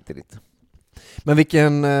lite. Men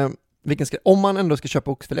vilken ska, om man ändå ska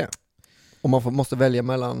köpa oxfilé, om man måste välja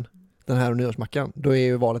mellan den här och nyårsmackan, då är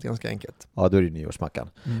ju valet ganska enkelt. Ja, då är det nyårsmackan.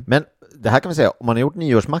 Men det här kan vi säga, om man har gjort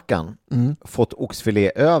nyårsmackan, fått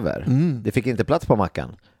oxfilé över, det fick inte plats på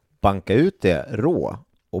mackan, banka ut det rå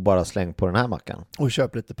och bara släng på den här mackan. Och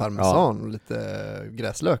köp lite parmesan och lite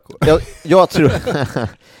gräslök.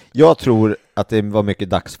 Jag tror att det var mycket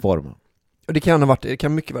dagsform. Och det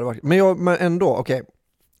kan mycket väl ha varit. Men ändå, okej.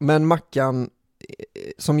 Men mackan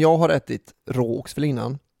som jag har ätit rå oxfilé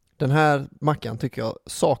innan, den här mackan tycker jag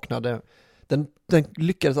saknade, den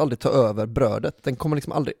lyckades aldrig ta över brödet. Den kommer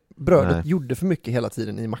liksom aldrig, brödet gjorde för mycket hela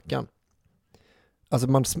tiden i mackan. Alltså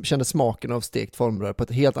man kände smaken av stekt formbröd på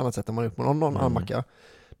ett helt annat sätt än man gjort på någon annan macka.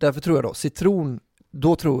 Därför tror jag då, citron,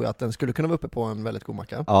 då tror jag att den skulle kunna vara uppe på en väldigt god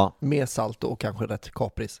macka. Ja. Med salt och kanske rätt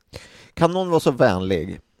kapris. Kan någon vara så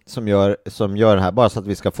vänlig som gör det här, bara så att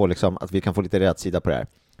vi ska få liksom, att vi kan få lite rätt sida på det här.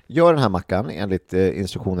 Gör den här mackan enligt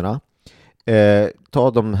instruktionerna.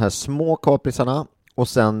 Ta de här små kaprisarna och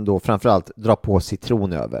sen då framförallt dra på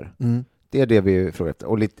citron över. Det är det vi frågar efter.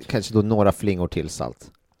 Och lite, kanske då några flingor till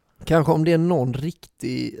salt. Kanske om det är någon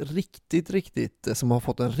riktigt som har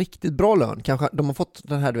fått en riktigt bra lön. Kanske de har fått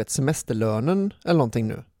den här semesterlönen eller någonting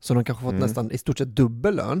nu. Så de kanske fått nästan i stort sett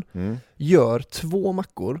dubbel lön. Gör 2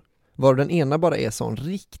 mackor. Var den ena bara är sån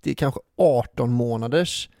riktig, kanske 18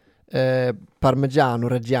 månaders Parmigiano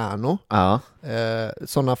Reggiano.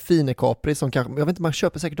 Såna fina Capri som kanske, jag vet inte, man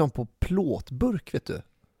köper säkert dem på plåtburk, vet du.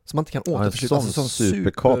 Som man inte kan återförslita. Sån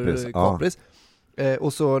super-Capris.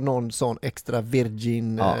 Och så någon sån extra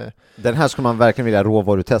virgin. Den här skulle man verkligen vilja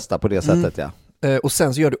råvarutesta på det sättet, och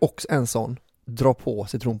sen så gör du också en sån, dra på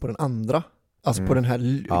citron på den andra. Alltså på den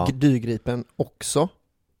här dyrgripen också.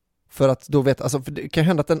 För att då vet, alltså för det kan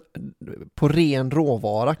hända att den på ren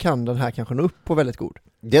råvara kan den här kanske nå upp på väldigt god.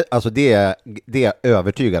 Det är jag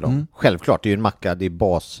övertygad om. Självklart, det är ju en macka, det är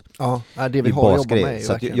bas. Ja, det vi har jobbat med.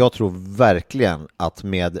 Så jag tror verkligen att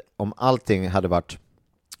om allting hade varit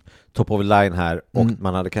top of the line här och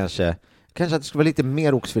man hade kanske att det skulle vara lite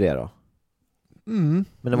mer oxfilé då. Men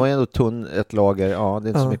det var ju ändå tunn, ett lager, det är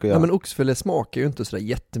inte så mycket att göra. Ja, men oxfilé smakar ju inte så där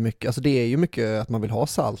jättemycket. Alltså det är ju mycket att man vill ha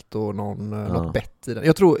salt och något bett i den.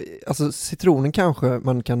 Jag tror, alltså citronen kanske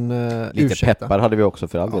man kan lite ursäkta. Peppar hade vi också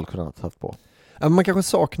för all del kunnat haft på. Ja, man kanske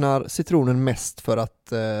saknar citronen mest för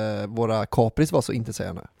att våra Capris var så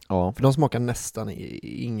intetsägande. Ja. För de smakar nästan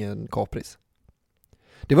ingen Capris.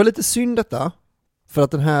 Det var lite synd detta. För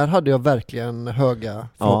att den här hade jag verkligen höga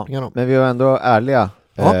förhoppningar om. Men vi var ändå ärliga.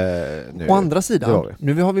 Nu. Å andra sidan,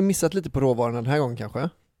 nu har vi missat lite på råvarorna den här gången kanske.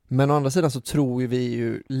 Men å andra sidan så tror vi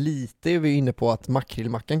ju lite, vi är inne på att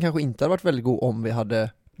makrillmackan kanske inte hade varit väldigt god om vi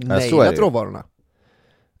hade nailat råvarorna.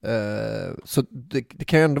 Så det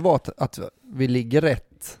kan ju ändå vara att vi ligger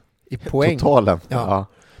rätt i poäng. Totalen. Ja.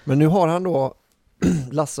 Men nu har han då,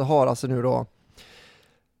 Lasse har alltså nu då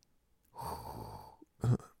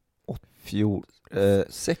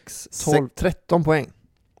 6, 12, 13 poäng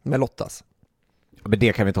med Lottas. Men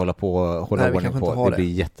det kan vi inte hålla på och hålla ordning på. Det blir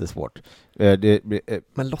jättesvårt.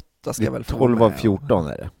 Men Lotta ska väl få 12 av 14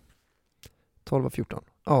 är det. 12 av 14,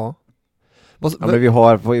 ja. Men vi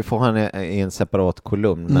får han i en separat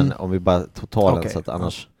kolumn, men om vi bara totalen så att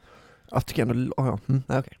annars... Jag tycker ändå... Nej,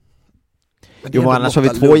 okej. Jo, men annars har vi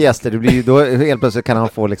 2 gäster, det blir ju då helt plötsligt kan han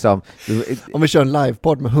få liksom... Om vi kör en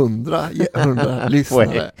livepodd med 100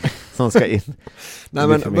 lyssnare som ska in. Nej,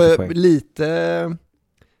 men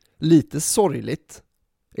lite sorgligt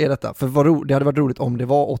är detta. För det hade varit roligt om det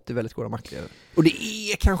var 80 väldigt goda mackor. Och det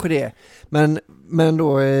är kanske det. Men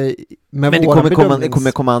då med men det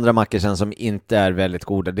kommer komma andra mackor sen som inte är väldigt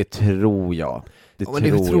goda. Det tror jag. Det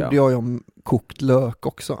trodde jag om kokt lök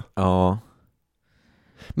också. Ja.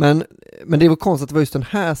 Men det var konstigt att det var just den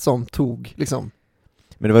här som tog liksom.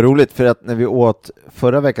 Men det var roligt för att när vi åt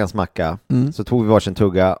förra veckans macka så tog vi varsin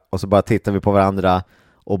tugga och så bara tittade vi på varandra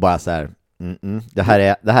och bara så här det här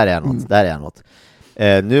är något, det här är något.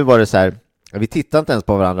 Nu var det så här, vi tittade inte ens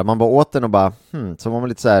på varandra, man bara åt den och bara så var man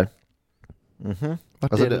lite så här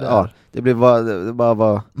alltså, det bara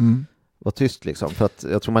var tyst liksom, för att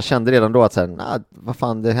jag tror man kände redan då att så här, vad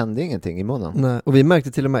fan, det hände ingenting i munnen. Nej, och vi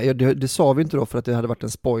märkte till och med, det sa vi inte då för att det hade varit en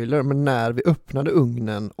spoiler, men när vi öppnade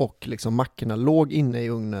ugnen och liksom mackorna låg inne i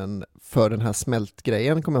ugnen för den här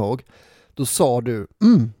smältgrejen, kommer jag ihåg, då sa du,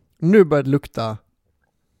 nu börjar det lukta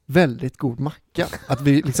väldigt god macka. Att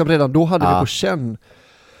vi liksom redan då hade vi på känn.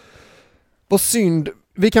 Vad synd,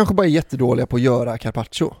 vi kanske bara är jättedåliga på att göra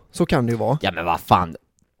carpaccio. Så kan det ju vara. Ja, men vad fan.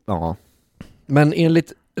 Ja. Men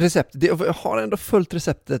enligt receptet, jag har ändå följt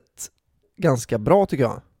receptet ganska bra tycker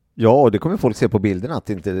jag. Ja, och det kommer folk se på bilderna att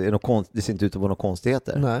det inte är något det ser inte ut att vara några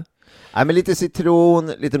konstigheter. Nej, men lite citron,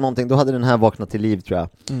 lite någonting, då hade den här vaknat till liv tror jag.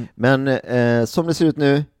 Men som det ser ut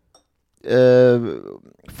nu,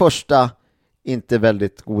 första inte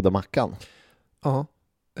väldigt goda mackan. Ja.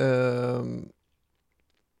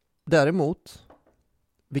 Däremot,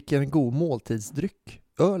 vilken god måltidsdryck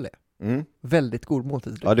öl är. Väldigt god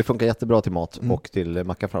måltidsdryck. Ja, det funkar jättebra till mat och till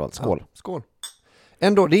macka framförallt. Skål. Ja, skål.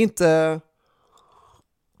 Ändå, det är inte...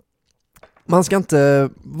 Man ska inte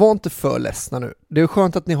vara inte för ledsna nu. Det är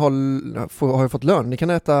skönt att ni har fått lön. Ni kan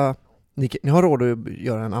äta... Ni har råd att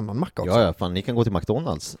göra en annan macka också. Ja, fan, ni kan gå till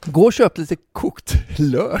McDonalds. Gå och köp lite kokt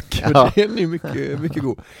lök. Ja. Det är mycket, mycket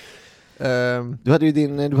god. Du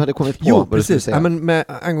hade kommit på. Jo, precis. Ja, men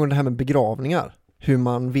angående det här med begravningar. Hur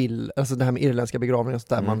man vill, alltså det här med irländska begravningar och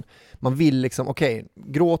så där. Man vill liksom, okej,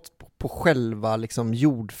 gråt på själva liksom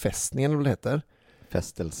jordfästningen, eller vad det heter.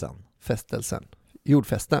 Festelsen.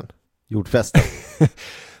 Jordfästen.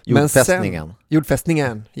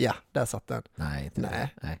 Jordfästningen, ja, där satt den. Nej.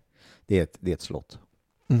 Det är ett slott.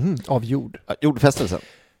 Av jord. Jordfästelsen,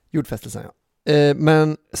 ja.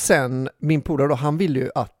 Men sen, min polare då, han ville ju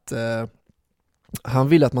att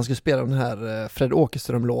man skulle spela den här Fred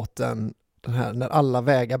Åkerström-låten, den här När alla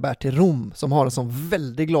vägar bär till Rom, som har en sån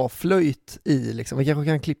väldigt glad flöjt i liksom. Vi kanske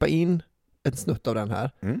kan klippa in en snutt av den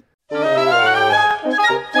här.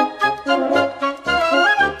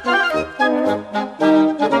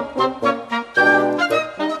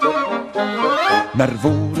 När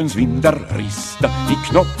vårens vindar rista i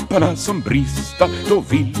knopparna som brista, då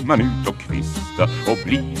vill man ut och kvista och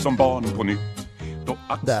bli som barn på nytt. Då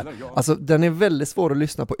där. Alltså den är väldigt svår att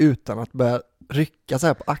lyssna på utan att börja rycka så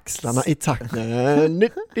här på axlarna i takt.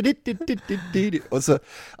 Och så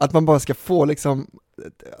att man bara ska få liksom,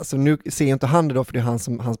 alltså nu ser jag inte han det då för det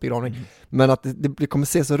är hans begravning, men att det kommer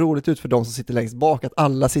se så roligt ut för de som sitter längst bak, att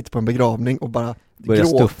alla sitter på en begravning och bara börjar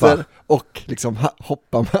gråter stuffa och liksom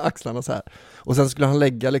hoppar med axlarna så här. Och sen skulle han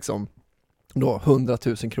lägga liksom då 100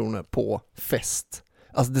 000 kronor på fest.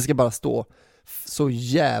 Alltså det ska bara stå så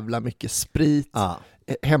jävla mycket sprit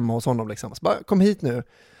hemma hos honom liksom. Så bara, kom hit nu.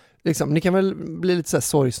 Liksom, ni kan väl bli lite så här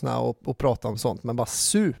sorgsna och prata om sånt, men bara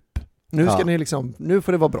sup. Nu ska ni liksom, nu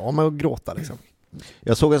får det vara bra med att gråta liksom.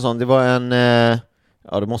 Jag såg en sån, det var en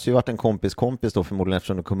det måste ju varit en kompis då förmodligen,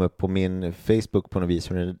 eftersom det kom upp på min Facebook på något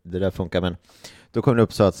vis hur det där funkar, men då kom det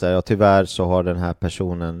upp så att säga, tyvärr så har den här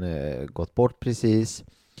personen gått bort precis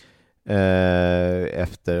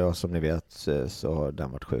efter, och som ni vet så har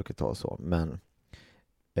den varit sjuk ett tag så, men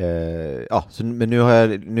men nu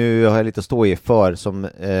har jag lite att stå i för som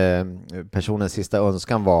personens sista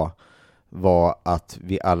önskan var att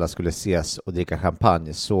vi alla skulle ses och dricka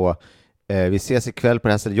champagne, så vi ses ikväll på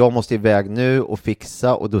det här stället. Jag måste iväg nu och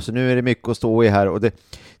fixa, och då, så nu är det mycket att stå i här, och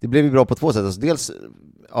det blev ju bra på två sätt. Alltså dels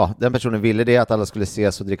den personen ville det, att alla skulle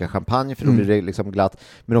ses och dricka champagne, för då blir det liksom glatt,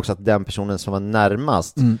 men också att den personen som var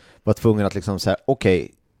närmast var tvungen att liksom säga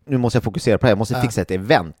okej, nu måste jag fokusera på det här, jag måste fixa ett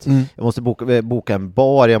event, jag måste boka en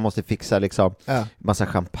bar, jag måste fixa liksom massa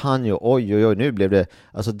champagne, och oj, nu blev det,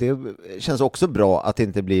 alltså det känns också bra att det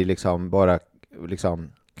inte blir liksom bara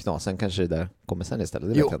liksom knasen, kanske det där kommer sen istället,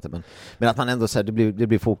 det vet jag inte, men att man ändå så här, det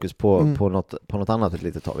blir fokus på något annat ett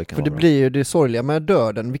litet tag. För det blir ju det sorgliga med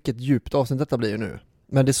döden, vilket djupt avsnitt detta blir ju nu,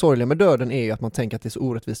 men det sorgliga med döden är ju att man tänker att det är så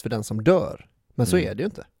orättvist för den som dör, men så är det ju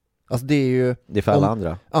inte. Alltså det är ju... Det är för alla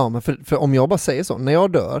andra. Ja, men för om jag bara säger så, när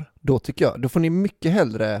jag dör, då tycker jag, då får ni mycket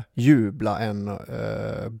hellre jubla än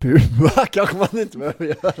bua, kanske man inte behöver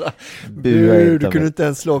göra. Du kunde inte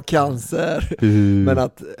ens slå cancer.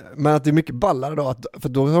 Men att det är mycket ballare då, för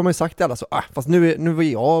då har man ju sagt till alla så, fast nu var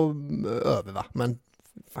jag över va, men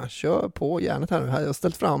fan, kör på järnet här nu. Jag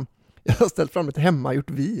har ställt fram ett hemmagjort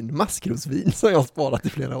vin, maskrosvin, som jag har sparat i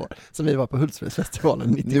flera år, som vi var på Hultsfredsfestivalen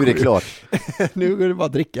 97. Nu är det klart. Nu går det bara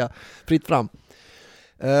att dricka fritt fram.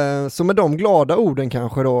 Så med de glada orden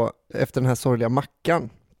kanske då, efter den här sorgliga mackan.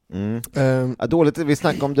 Dåligt, vi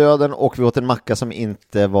snackade om döden och vi åt en macka som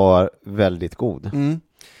inte var väldigt god.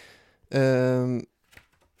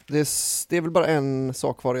 Det är väl bara en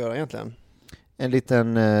sak kvar att göra egentligen. En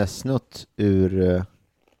liten snutt ur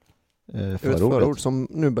förord som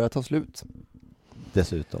nu börjar ta slut.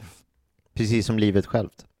 Dessutom. Precis som livet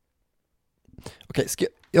självt. Okej,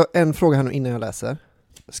 en fråga här nu innan jag läser.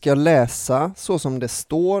 Ska jag läsa så som det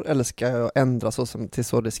står, eller ska jag ändra till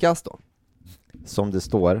så det ska stå? Som det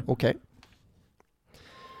står. Okej.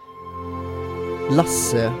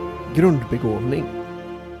 Lasse grundbegåvning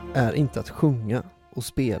är inte att sjunga och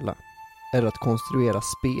spela, eller att konstruera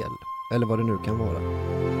spel, eller vad det nu kan vara.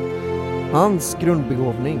 Hans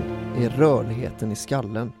grundbegåvning är rörligheten i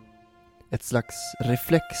skallen. Ett slags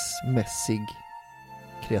reflexmässig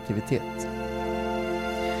kreativitet.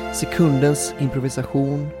 Sekundens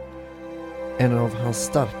improvisation, en av hans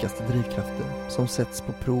starkaste drivkrafter, som sätts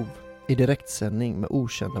på prov i direktsändning med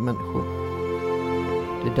okända människor.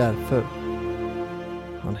 Det är därför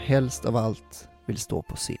han helst av allt vill stå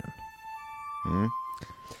på scen.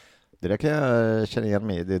 Det där kan jag känna igen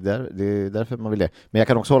mig. Det är därför man vill det. Men jag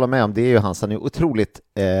kan också hålla med om, det är ju han är otroligt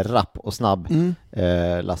rapp och snabb,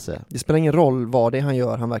 Lasse. Det spelar ingen roll vad det är han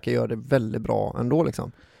gör, han verkar göra det väldigt bra ändå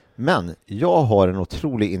liksom. Men jag har en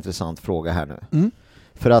otroligt intressant fråga här nu.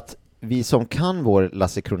 För att vi som kan vår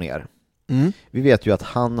Lasse Kronér, vi vet ju att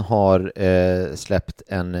han har släppt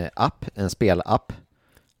en app, en spelapp,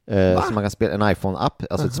 som man kan spela, en iPhone-app,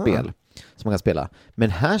 alltså ett spel som man kan spela. Men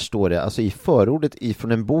här står det, alltså i förordet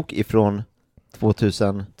ifrån en bok ifrån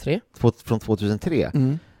 2003,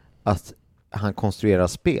 att han konstruerar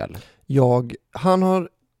spel. Han har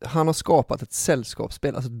han har skapat ett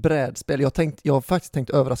sällskapsspel, alltså ett brädspel. Jag har faktiskt tänkt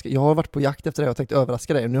överraska, jag har varit på jakt efter det och tänkt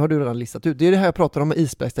överraska dig. Nu har du redan listat ut. Det är det här jag pratar om med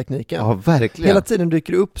isbergstekniken. Ja, verkligen. Hela tiden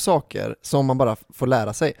dyker det upp saker som man bara får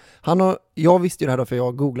lära sig. Jag visste ju det här då för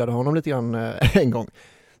jag googlade honom lite grann en gång.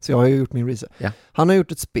 Så jag har ju gjort min research. Ja. Han har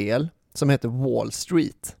gjort ett spel som heter Wall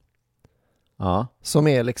Street. Ja. Som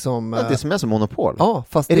är liksom... det som är som Monopol. Ja,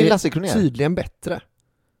 fast är det är Lasse Kronér? Tydligen bättre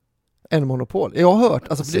än Monopol. Jag har hört...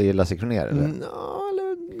 Alltså, säger Lasse Kronér, eller?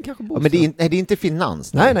 Eller kanske ja, men det är inte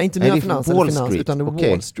finans? Nej, inte nya finans eller Wall finans, Street. utan det är Okay.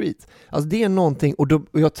 Wall Street. Alltså det är någonting, och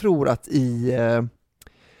jag tror att i...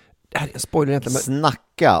 det här är en spoiler egentligen.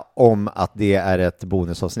 Snacka om att det är ett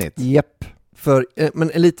bonusavsnitt. Japp.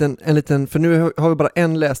 Men en liten, för nu har vi bara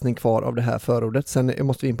en läsning kvar av det här förordet. Sen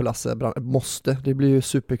måste vi in på Lasse Brandeby. Det blir ju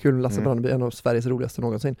superkul. Lasse Brandeby är en av Sveriges roligaste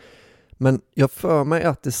någonsin. Men jag för mig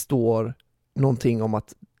att det står någonting om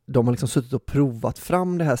att de har liksom suttit och provat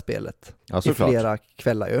fram det här spelet i flera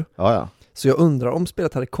kvällar ju. Ja. Så jag undrar om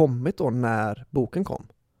spelet hade kommit då när boken kom.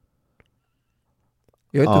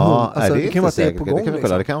 Jag är inte alltså, det kan vara att det är på gång. Det kan vi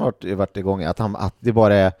kolla. Det kan ha varit igång. Att det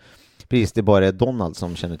bara är Donald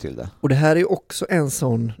som känner till det. Och det här är också en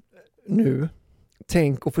sån nu.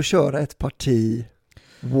 Tänk att få köra ett parti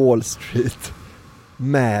Wall Street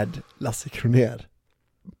med Lasse Kronér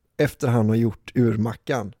efter han har gjort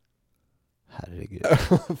urmackan. Herregud.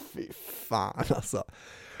 Fy fan alltså.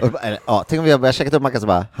 Ja, tänk om vi har checkat upp mackan så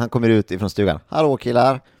bara, han kommer ut ifrån stugan. Hallå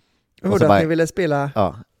killar. Jag hörde att ni ville spela.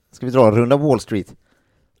 Ja, ska vi dra en runda Wall Street?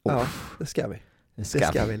 Ja, det ska vi. Det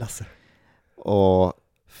ska vi, Lasse. Och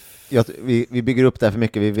vi bygger upp det här för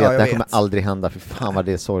mycket. Vi vet att det här kommer aldrig hända. För fan vad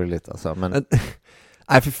det är sorgligt alltså. Men...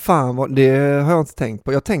 Nej, för fan, det har jag inte tänkt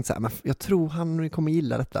på. Jag har tänkt så här, men jag tror han kommer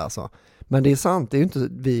gilla detta alltså. Men det är sant, det är ju inte,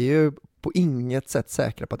 vi är ju på inget sätt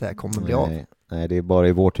säkra på att det här kommer bli av. Nej, det är bara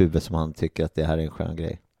i vårt huvud som han tycker att det här är en skön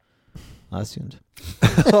grej. Ja, synd.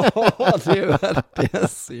 Det är verkligen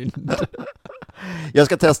synd. Jag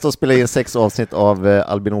ska testa att spela in 6 avsnitt av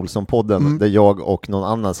Albin Olsson-podden där jag och någon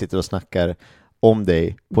annan sitter och snackar om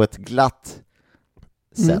dig på ett glatt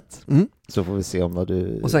sätt. Så får vi se om vad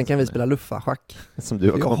du... Och sen kan vi spela luffarschack. Som du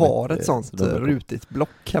jag har ett sånt rutigt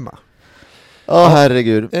block hemma. Ja,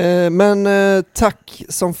 herregud. Men tack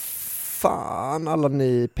som fan alla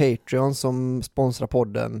ni Patreon som sponsrar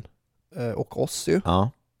podden och oss ju.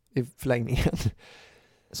 Ja. I förlängningen.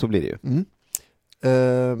 Så blir det ju.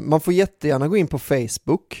 Man får jättegärna gå in på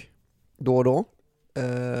Facebook då och då.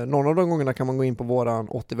 Någon av de gångerna kan man gå in på våran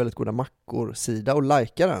 80 väldigt goda mackor-sida och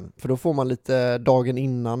likea den. För då får man lite, dagen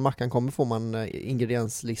innan mackan kommer får man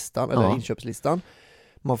ingredienslistan eller inköpslistan.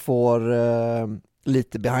 Man får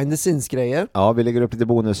lite behind the scenes grejer. Ja, vi lägger upp lite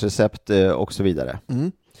bonusrecept och så vidare.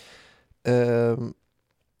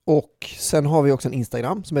 Och sen har vi också en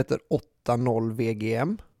Instagram som heter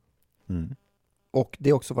 80VGM. Och det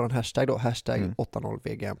är också vår hashtag då, hashtag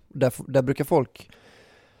 80VGM.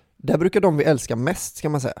 Där brukar de vi älskar mest, ska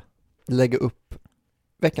man säga, lägga upp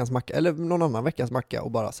veckans macka eller någon annan veckans macka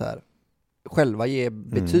och bara så här själva ge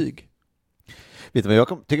betyg. Vet du vad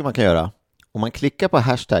jag tycker man kan göra? Om man klickar på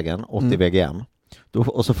hashtaggen 80VGM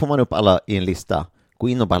och så får man upp alla i en lista. Gå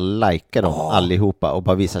in och bara likea dem allihopa och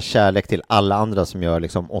bara visa kärlek till alla andra som gör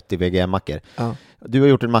liksom 80 VGM-mackor. Du har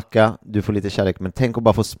gjort en macka, du får lite kärlek, men tänk att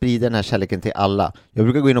bara få sprida den här kärleken till alla. Jag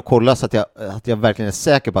brukar gå in och kolla så att jag verkligen är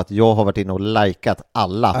säker på att jag har varit inne och likat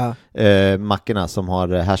alla mackorna som har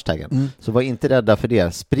hashtaggen. Så var inte rädda för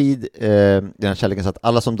det. Sprid den här kärleken så att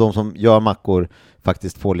alla de som gör mackor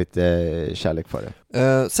faktiskt får lite kärlek för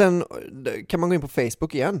det. Sen kan man gå in på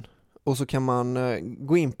Facebook igen och så kan man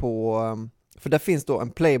gå in på... För där finns då en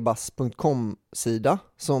playbus.com-sida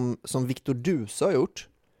som Victor Duse har gjort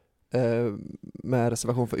med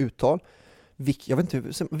reservation för uttal. Jag vet inte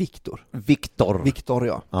hur... Victor,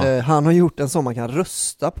 ja. Han har gjort en som man kan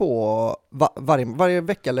rösta på varje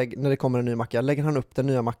vecka när det kommer en ny macka. Lägger han upp den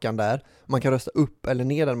nya mackan där. Man kan rösta upp eller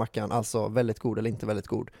ner den mackan. Alltså väldigt god eller inte väldigt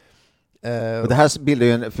god. Och det här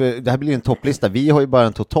blir ju en topplista. Vi har ju bara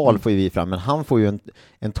en total får vi fram, men han får ju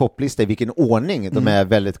en topplista i vilken ordning de är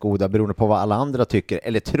väldigt goda beroende på vad alla andra tycker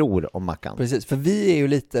eller tror om mackan. Precis, för vi är ju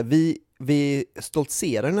lite vi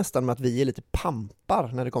stoltserar nästan med att vi är lite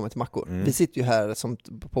pampar när det kommer till mackor. Vi sitter ju här som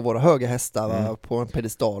på våra höga hästar på en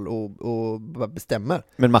pedestal och bestämmer.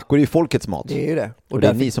 Men mackor är ju folkets mat. Det är ju det. Och det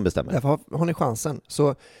är ni som bestämmer. Därför har ni chansen.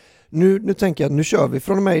 Så nu tänker jag att nu kör vi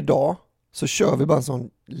från och med idag. Så kör vi bara en sån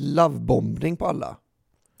lovebombning på alla.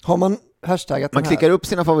 Har man hashtaggat man klickar upp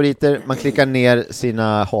sina favoriter, man klickar ner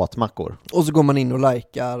sina hatmackor. Och så går man in och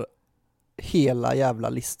likar hela jävla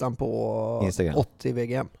listan på Instagram. 80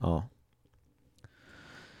 VGM.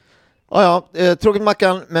 Ja, tråkigt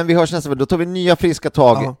mackan, men vi hörs nästa vecka. Då tar vi nya friska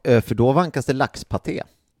tag, för då vankas det laxpaté.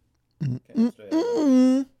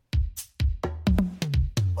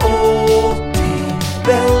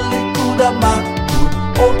 Väldigt goda mackor,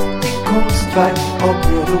 80 konstverk av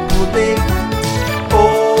bröd och pudding. 80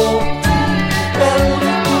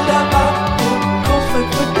 väldigt goda mackor, konstverk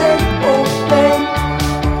för dig och mig.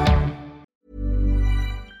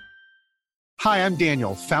 Hi, I'm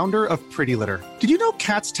Daniel, founder of Pretty Litter. Did you know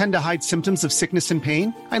cats tend to hide symptoms of sickness and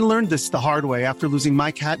pain? I learned this the hard way after losing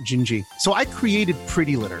my cat, Gingy. So I created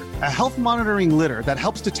Pretty Litter, a health monitoring litter that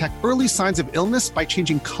helps detect early signs of illness by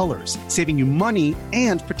changing colors, saving you money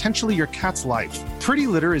and potentially your cat's life. Pretty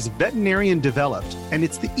Litter is veterinarian developed, and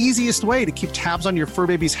it's the easiest way to keep tabs on your fur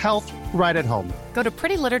baby's health right at home. Go to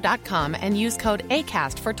prettylitter.com and use code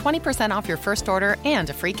ACAST for 20% off your first order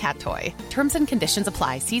and a free cat toy. Terms and conditions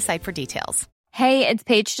apply. See site for details. Hey, it's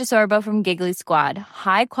Paige DeSorbo from Giggly Squad.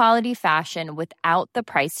 High quality fashion without the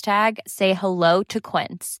price tag. Say hello to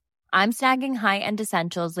Quince. I'm snagging high-end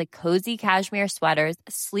essentials like cozy cashmere sweaters,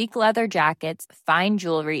 sleek leather jackets, fine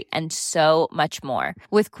jewelry, and so much more.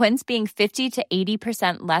 With Quince being 50 to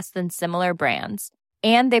 80% less than similar brands.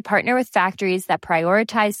 And they partner with factories that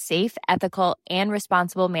prioritize safe, ethical, and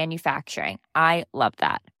responsible manufacturing. I love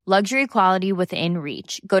that. Luxury quality within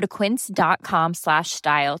reach. Go to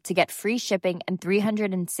quince.com/style to get free shipping and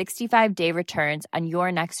 365-day returns on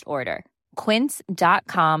your next order.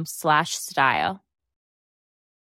 Quince.com/style.